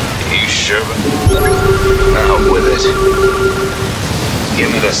 Will, you sure? Out with it.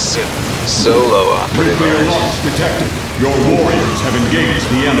 Give me the sit. Solo operative. Nuclear launch detected. Your warriors have engaged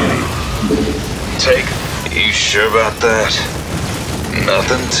the enemy. Take. You sure about that?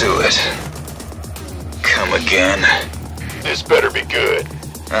 Nothing to it. Come again. This better be good.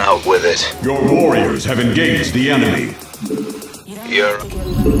 Out with it. Your warriors have engaged the enemy. You're...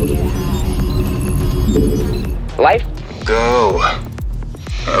 Life. Go.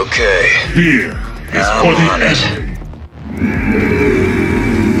 Okay. Here is I'm for the on it.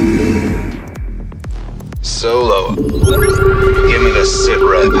 Solo. Give me the sit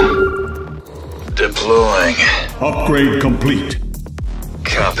rep. Deploying. upgrade complete.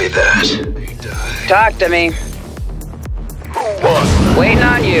 Copy that. Talk to me. What? Waiting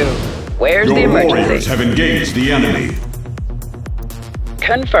on you. Where's the Your warriors emergency? have engaged the enemy.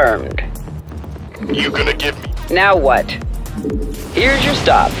 Confirmed. You gonna give me? Now what? Here's your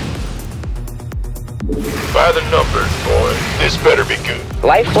stop. By the numbers, boy. This better be good.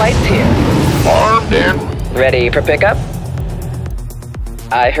 Life flight's here. Armed and Ready for pickup?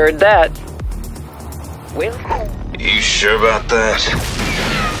 I heard that. Will You sure about that?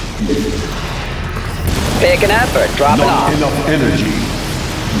 pick an effort, drop it Not off. enough energy.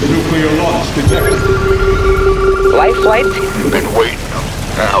 Nuclear launch detected. Life flight's here. been waiting.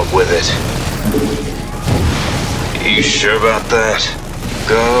 Out with it. You sure about that?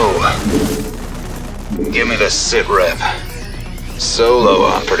 Go. Give me the sit rep. Solo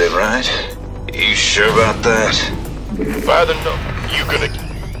operative, right? You sure about that? By the number, you gonna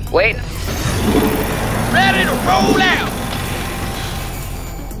Wait. Ready to roll out.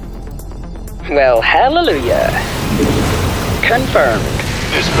 Well, hallelujah. Confirmed.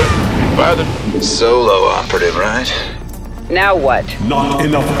 this better. By the Solo operative, right? Now what? Not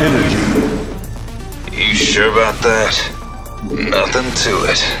enough energy. You sure about that? Nothing to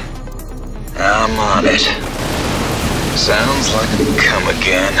it. I'm on it. Sounds like come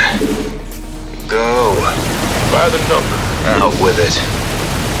again. Go. by the number, Out with it.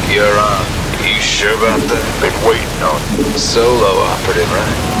 You're on. You sure about that? been waiting on. Solo operative,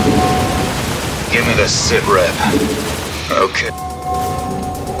 right? Give me the sit rep. Okay.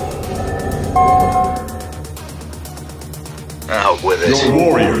 Out with it. Your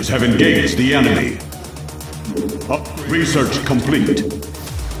warriors have engaged the enemy. Research complete.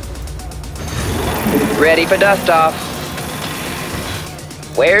 Ready for dust off.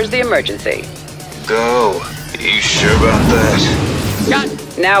 Where's the emergency? Go. You sure about that?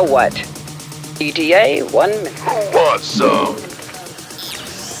 Got Now what? ETA 1 minute. Who wants some?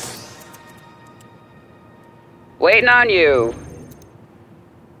 Waiting on you.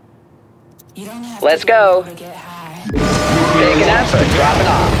 You don't have Let's to go. to get high. Pick an effort, drop it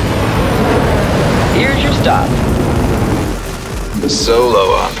off. Here's your stop.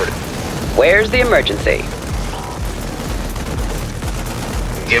 Solo operative. Where's the emergency?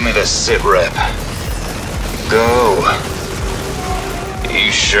 Give me the sit rep. Go.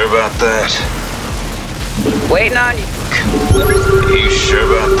 You sure about that? Waiting on you. You sure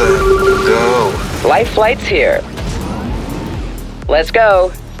about that? Go. Life flight's here. Let's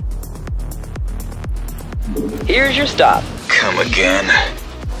go. Here's your stop. Come again.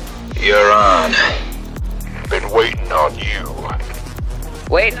 You're on. Been waiting on you.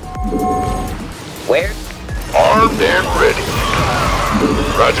 Wait. Where? Armed and ready.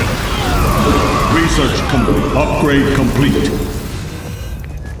 Roger. Research complete. Upgrade complete.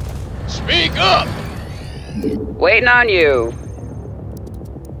 speak up. Waiting on you.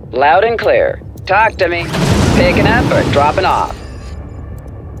 Loud and clear. Talk to me. Pick an effort, dropping off.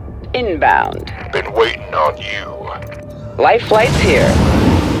 Inbound. Been waiting on you. Life flight's here.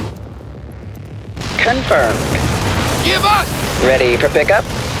 Confirmed. Give us. Ready for pickup?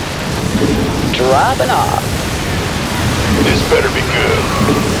 Dropping off. This better be good.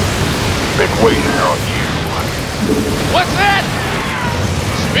 Been waiting on you. What's that?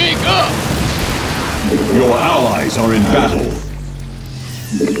 Speak up. Your allies are in battle.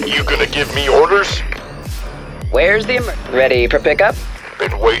 You gonna give me orders? Where's the ready for pickup?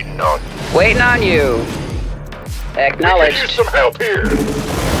 Been waiting on you. Waiting on you. Could use Acknowledged. some help here.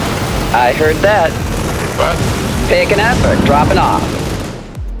 I heard that. But Pick an effort, dropping off.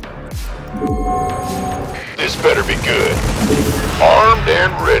 this better be good. Armed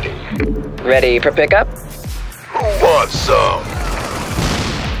and ready. Ready for pickup? Who wants some?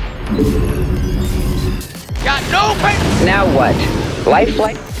 Got no paper. Now what? Life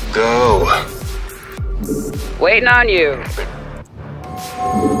flight? Go. Waiting on you.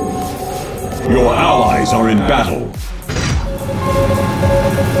 Your allies are in battle.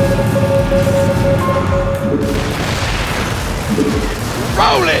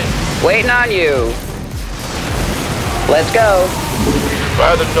 Rolling! Waiting on you. Let's go.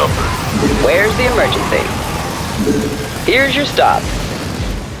 By the number. Where's the emergency? Here's your stop.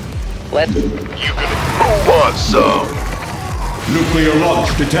 Let's... Who wants some? Nuclear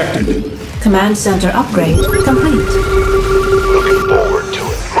launch detected. Command center upgrade complete. Looking forward to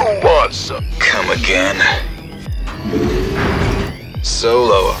it. Who wants some? Come again.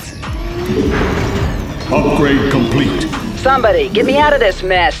 Solo. Upgrade complete. Somebody, get me out of this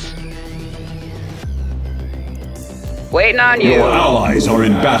mess. Waiting on you. Your allies are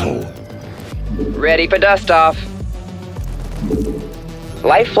in battle. Ready for dust off.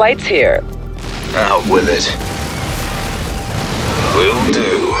 Life flight's here. Out with it. Will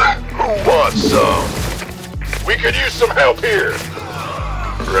do. Who wants some? We could use some help here.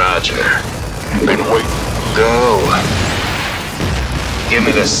 Roger. Been waiting. Go. Give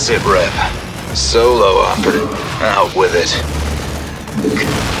me the sit rep. Solo operative. Out with it.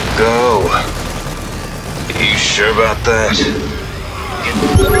 Go. You sure about that?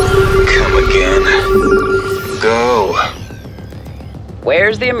 Come again. Go.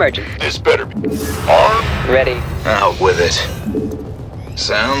 Where's the emergency? This better be armed. Ready. Out with it.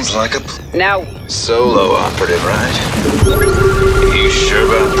 Sounds like a Now, solo operative, right? You sure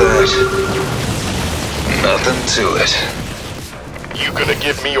about that? Nothing to it. You gonna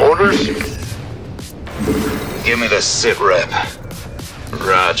give me orders? Give me the sit rep.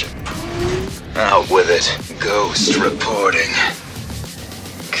 Roger. Out with it. Ghost reporting.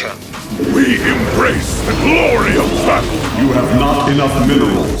 Come. We embrace the glory of battle. You have not enough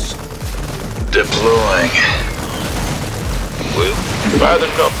minerals. Deploying. Will By the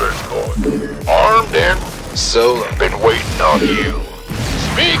numbers, boy. Armed and solo. been waiting on you.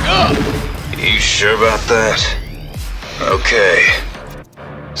 Speak up! You sure about that? Okay.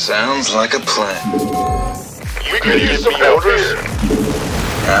 Sounds like a plan. We could use some orders.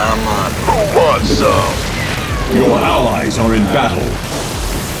 I'm on. Who wants some? Your allies are in battle.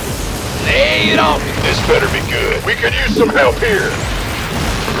 Lay it on me! This better be good. We could use some help here.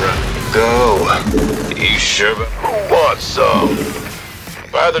 Go. You sure about Who wants some?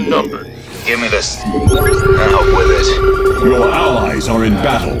 By the number. Give me this. Out with it. Your allies are in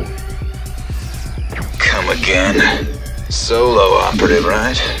battle. Come again. Solo operative,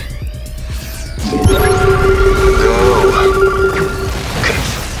 right? Go.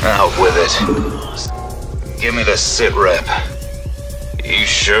 Out with it. Give me the sit rep. You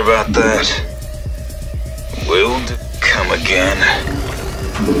sure about that? Will do. Come again.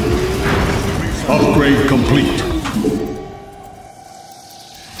 Upgrade complete.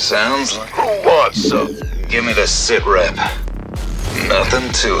 Sounds like. Who wants some? Give me the sit rep.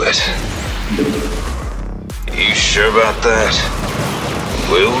 Nothing to it. You sure about that?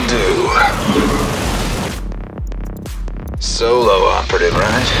 Will do. Solo operative,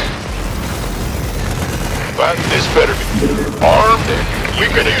 right? But this better be armed and you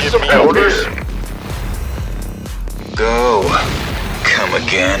gonna use some help here. Go. Come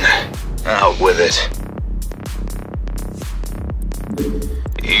again. Out with it.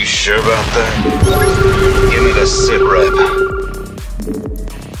 You sure about that? Give me the sit rep.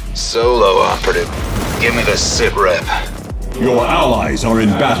 Solo operative. Give me the sit rep. Your allies are in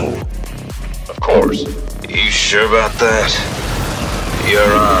battle. Of course. You sure about that?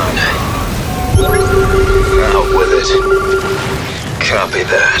 You're on. Out with it. Copy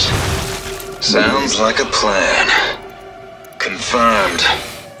that. Sounds like a plan. Confirmed.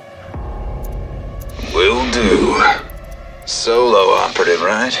 Will do. Solo operative,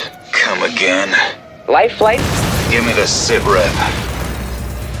 right? Come again. life flight? Give me the sit rep.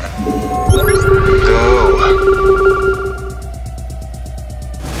 Go.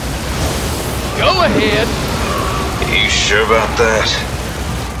 Go ahead. You sure about that?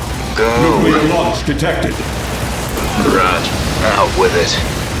 Go. Nuclear launch detected. Roger. Out with it.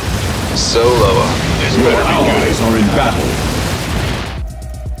 Solo. This Your better be good. allies are in battle.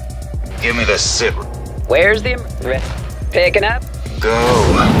 Give me the sit. Where's the... Picking up? Go.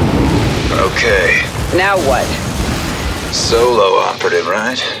 Okay. Now what? Solo operative,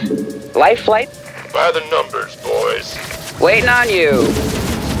 right? Life flight? By the numbers, boys. Waiting on you.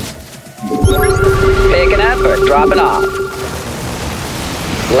 Picking up or dropping off?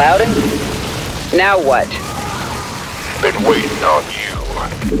 Loudon? Now what? Been waiting on you.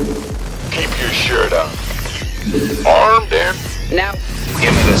 Keep your shirt on. Armed and Now,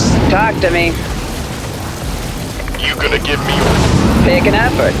 Give me this. talk to me. You gonna give me... Picking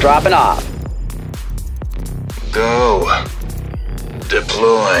up or dropping off? Go.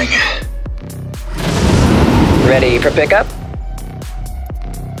 Deploying. Ready for pickup?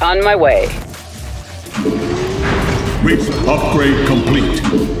 On my way. With upgrade complete.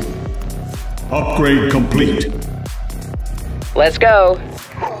 Upgrade complete. Let's go.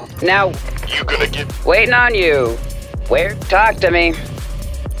 Now, You gonna give... waiting on you. Where? Talk to me.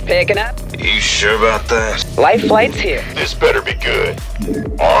 Picking up? You sure about that? Life flight's here. This better be good.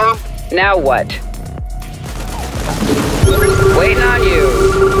 Armed? Now what? Waiting on you.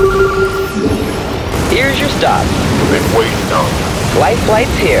 Here's your stop. Been waiting on you. Life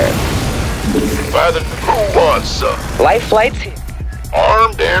flight's here. By the... Who wants some? Life flight's here.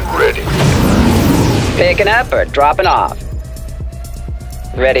 Armed and ready. Picking up or dropping off?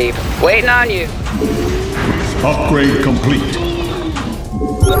 Ready. Waiting on you. Upgrade complete.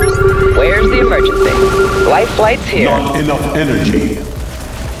 Where's the emergency? Life flight's here. Not enough energy.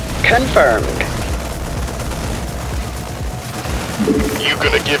 Confirmed. You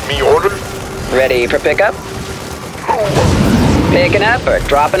gonna give me orders? Ready for pickup? Picking up or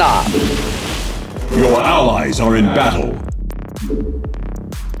dropping off? Your allies are in battle.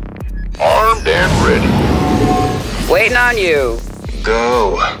 Armed and ready. Waiting on you.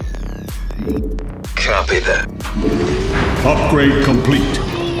 Go. Copy that. Upgrade complete.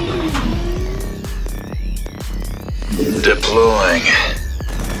 Deploying.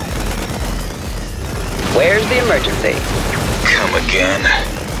 Where's the emergency? Come again.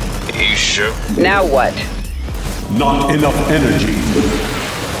 You sure? Now what? Not enough energy.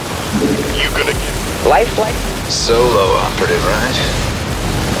 You gonna give... Life flight? Solo operative, right?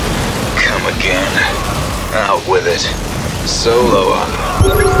 Come again. Out with it. Solo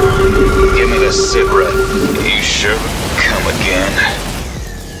operative. Give me the sit rep. You sure? Come again.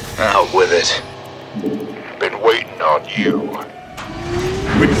 Out with it. Been waiting on you.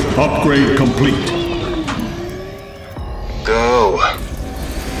 With upgrade complete. Go.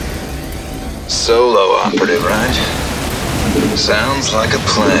 Solo operative, right? Sounds like a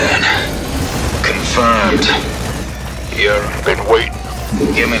plan. Confirmed. You're... Been waiting.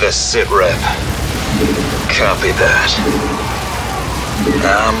 Give me the sit rep. Copy that.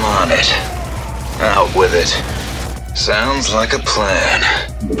 I'm on it. Out with it. Sounds like a plan.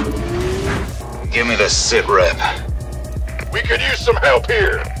 Give me the sit rep. We could use some help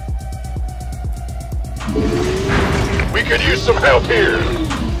here. We could use some help here.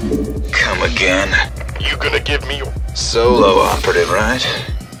 Come again. You gonna give me... Solo operative, right?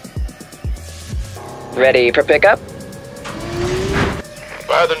 Ready for pickup?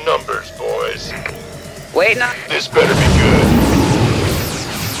 By the numbers, boys. Waiting on... This better be good.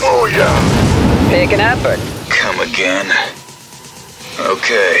 Oh, yeah. Picking up or... Come again.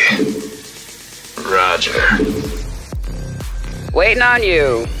 Okay. Roger. Waiting on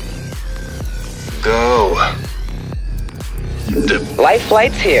you. Go. Life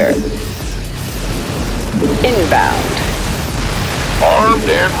flight's here. Inbound. Armed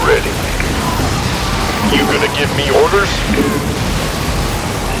and ready. You gonna give me orders?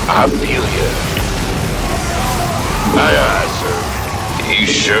 I feel ya. Aye, aye, sir. You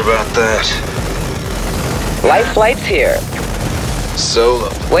sure about that? Life flight's here. Solo.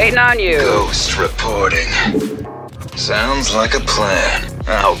 Waiting on you. Ghost reporting. Sounds like a plan.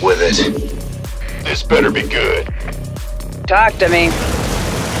 Out with it. This better be good. Talk to me.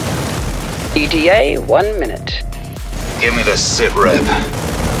 ETA 1 minute. Give me the sit rep.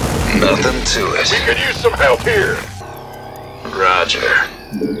 Nothing to We it. could use some help here. Roger.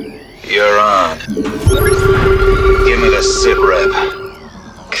 You're on. Give me the sit rep.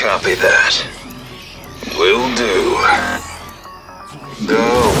 Copy that. Will do.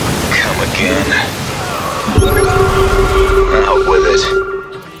 Go. Come again. Out with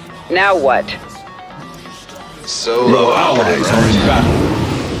it. Now what? Solo Your operative, allies are in right? battle.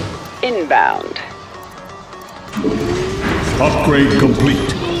 Inbound. Upgrade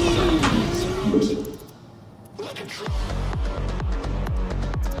complete.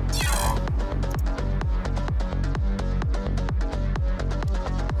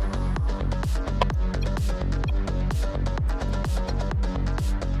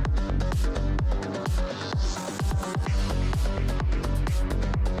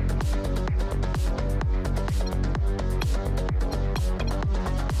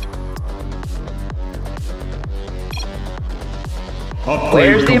 Upgrade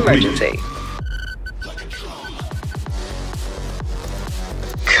Where's the complete. emergency?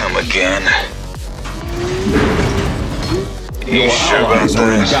 Come again. Your You sure about allies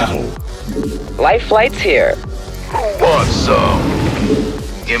are in that? battle. Life flight's here. Who wants some?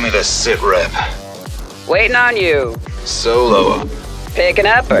 Give me the sit rep. Waiting on you. Solo. Picking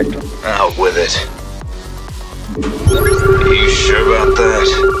up or... Out with it. You sure about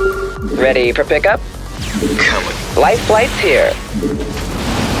that? Ready for pickup? Coming. Life flight's here.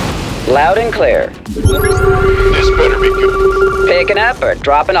 Loud and clear. This better be good. Picking up or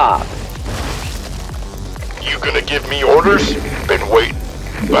dropping off? You gonna give me orders? Been waiting.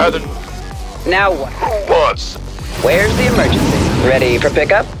 By the... Now what? Who wants? Where's the emergency? Ready for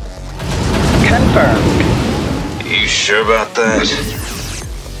pickup? Confirmed. You sure about that?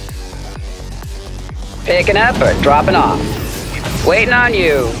 Picking up or dropping off? Waiting on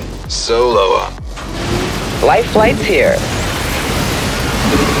you. Solo. Life flight's here.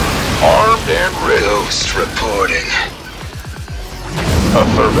 Armed and ready. Ghost reporting.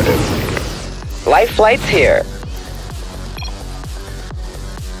 Affirmative. Life flight's here.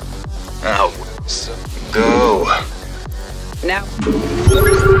 Out. So go. Now.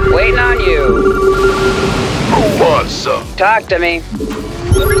 Waiting on you. Who wants some? Talk to me.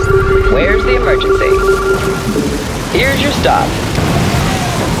 Where's the emergency? Here's your stop.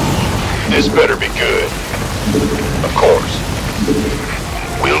 This better be good. Of course.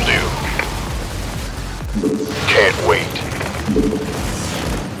 Will do. Can't wait.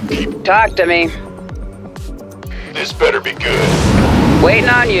 Talk to me. This better be good. Waiting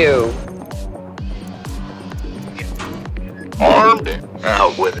on you. Armed and...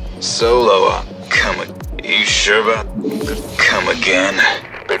 Out with it. Solo. Coming. You sure about... Come again.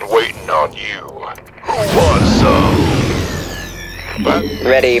 Been waiting on you. Who wants some? But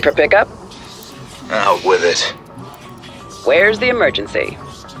Ready for pickup? Out with it. Where's the emergency?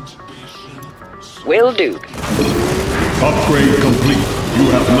 Will do. Upgrade complete. You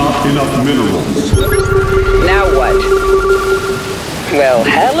have not enough minerals. Now what? Well,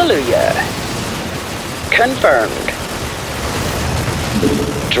 hallelujah. Confirmed.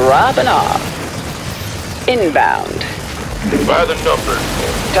 Dropping off. Inbound. by the numbers.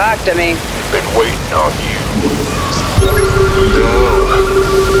 Talk to me. Been waiting on you.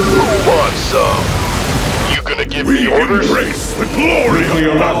 Who wants some? You gonna give me orders? Embrace the glory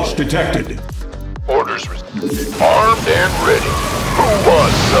of launch detected. Orders armed and ready. Who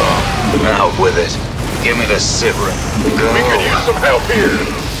wants some? Out with it. Give me the Sibrin. Go. We could use some help here.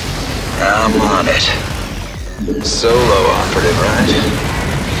 I'm on it. Solo operative, right?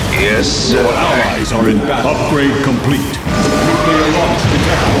 Yes, sir. Your allies are in battle. Upgrade complete. Nuclear launch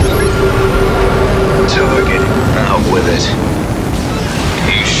detected. Target. Out with it.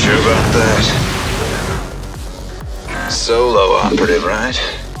 You sure about that? Solo operative, right?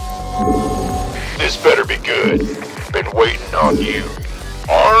 This better be good. Been waiting on you.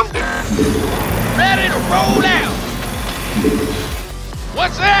 Armed and... Ready to roll out.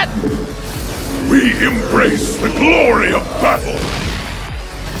 What's that? We embrace the glory of battle.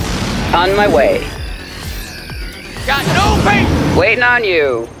 On my way. Got no patience. Waiting on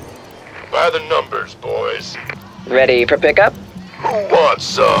you. By the numbers, boys. Ready for pickup? Who wants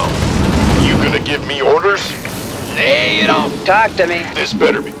some? You gonna give me orders? Lay it on. Talk to me. This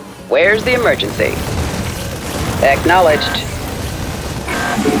better be... Where's the emergency? Acknowledged.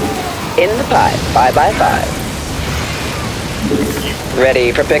 In the pipe, 5x5.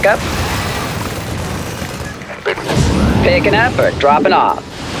 Ready for pickup? Picking up or dropping off?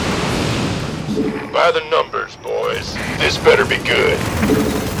 By the numbers, boys. This better be good.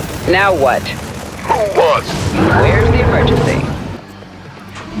 Now what? Who wants? Where's the emergency?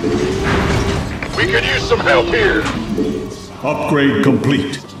 We could use some help here. Upgrade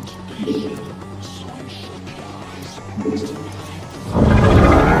complete.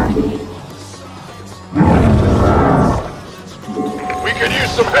 We could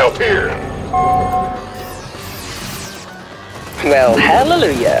use some help here. Well,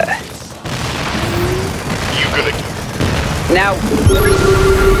 hallelujah. You gonna... Now,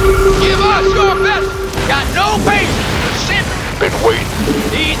 Give us your best. Got no patience for sitting. Been waiting.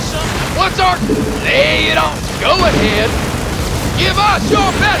 Need some? What's our... Lay it on. Go ahead. Give us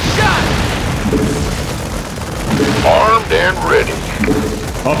your best shot. Armed and ready.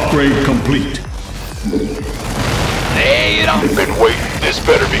 Upgrade complete. Lay it on. Been waiting. This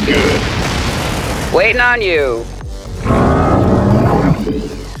better be good. waiting on you.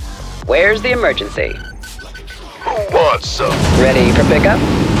 Where's the emergency? Who wants some? Ready for pickup?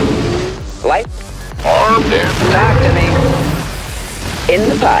 Light. Armed and... Talk to me. In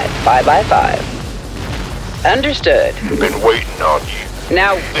the pipe, 5x5. Understood. Been waiting on you.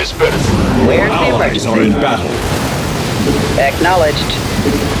 Now, This better... where's the Allies are in emergency? battle. Acknowledged.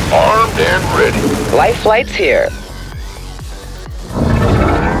 Armed and ready. Life flight's here.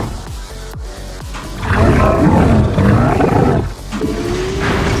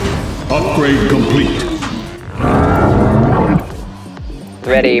 Upgrade complete.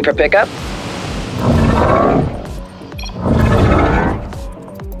 Ready for pickup?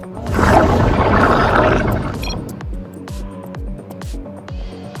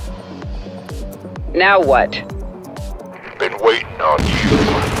 Now what? Been waiting on you.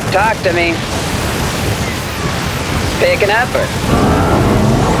 Talk to me. Picking up or?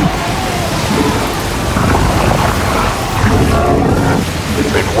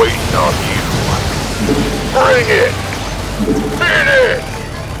 Been waiting on you. Bring it! Hit it!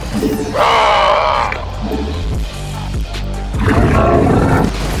 Ah!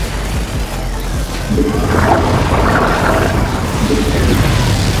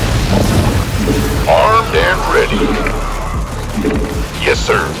 Armed and ready. Yes,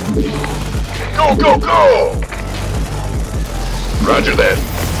 sir. Go, go, go! Roger that.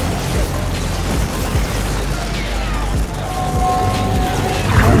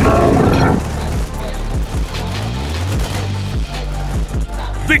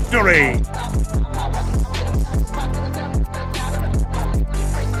 Victory!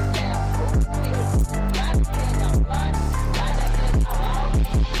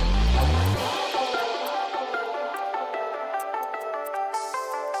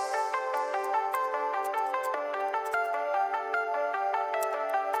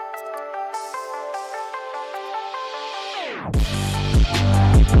 You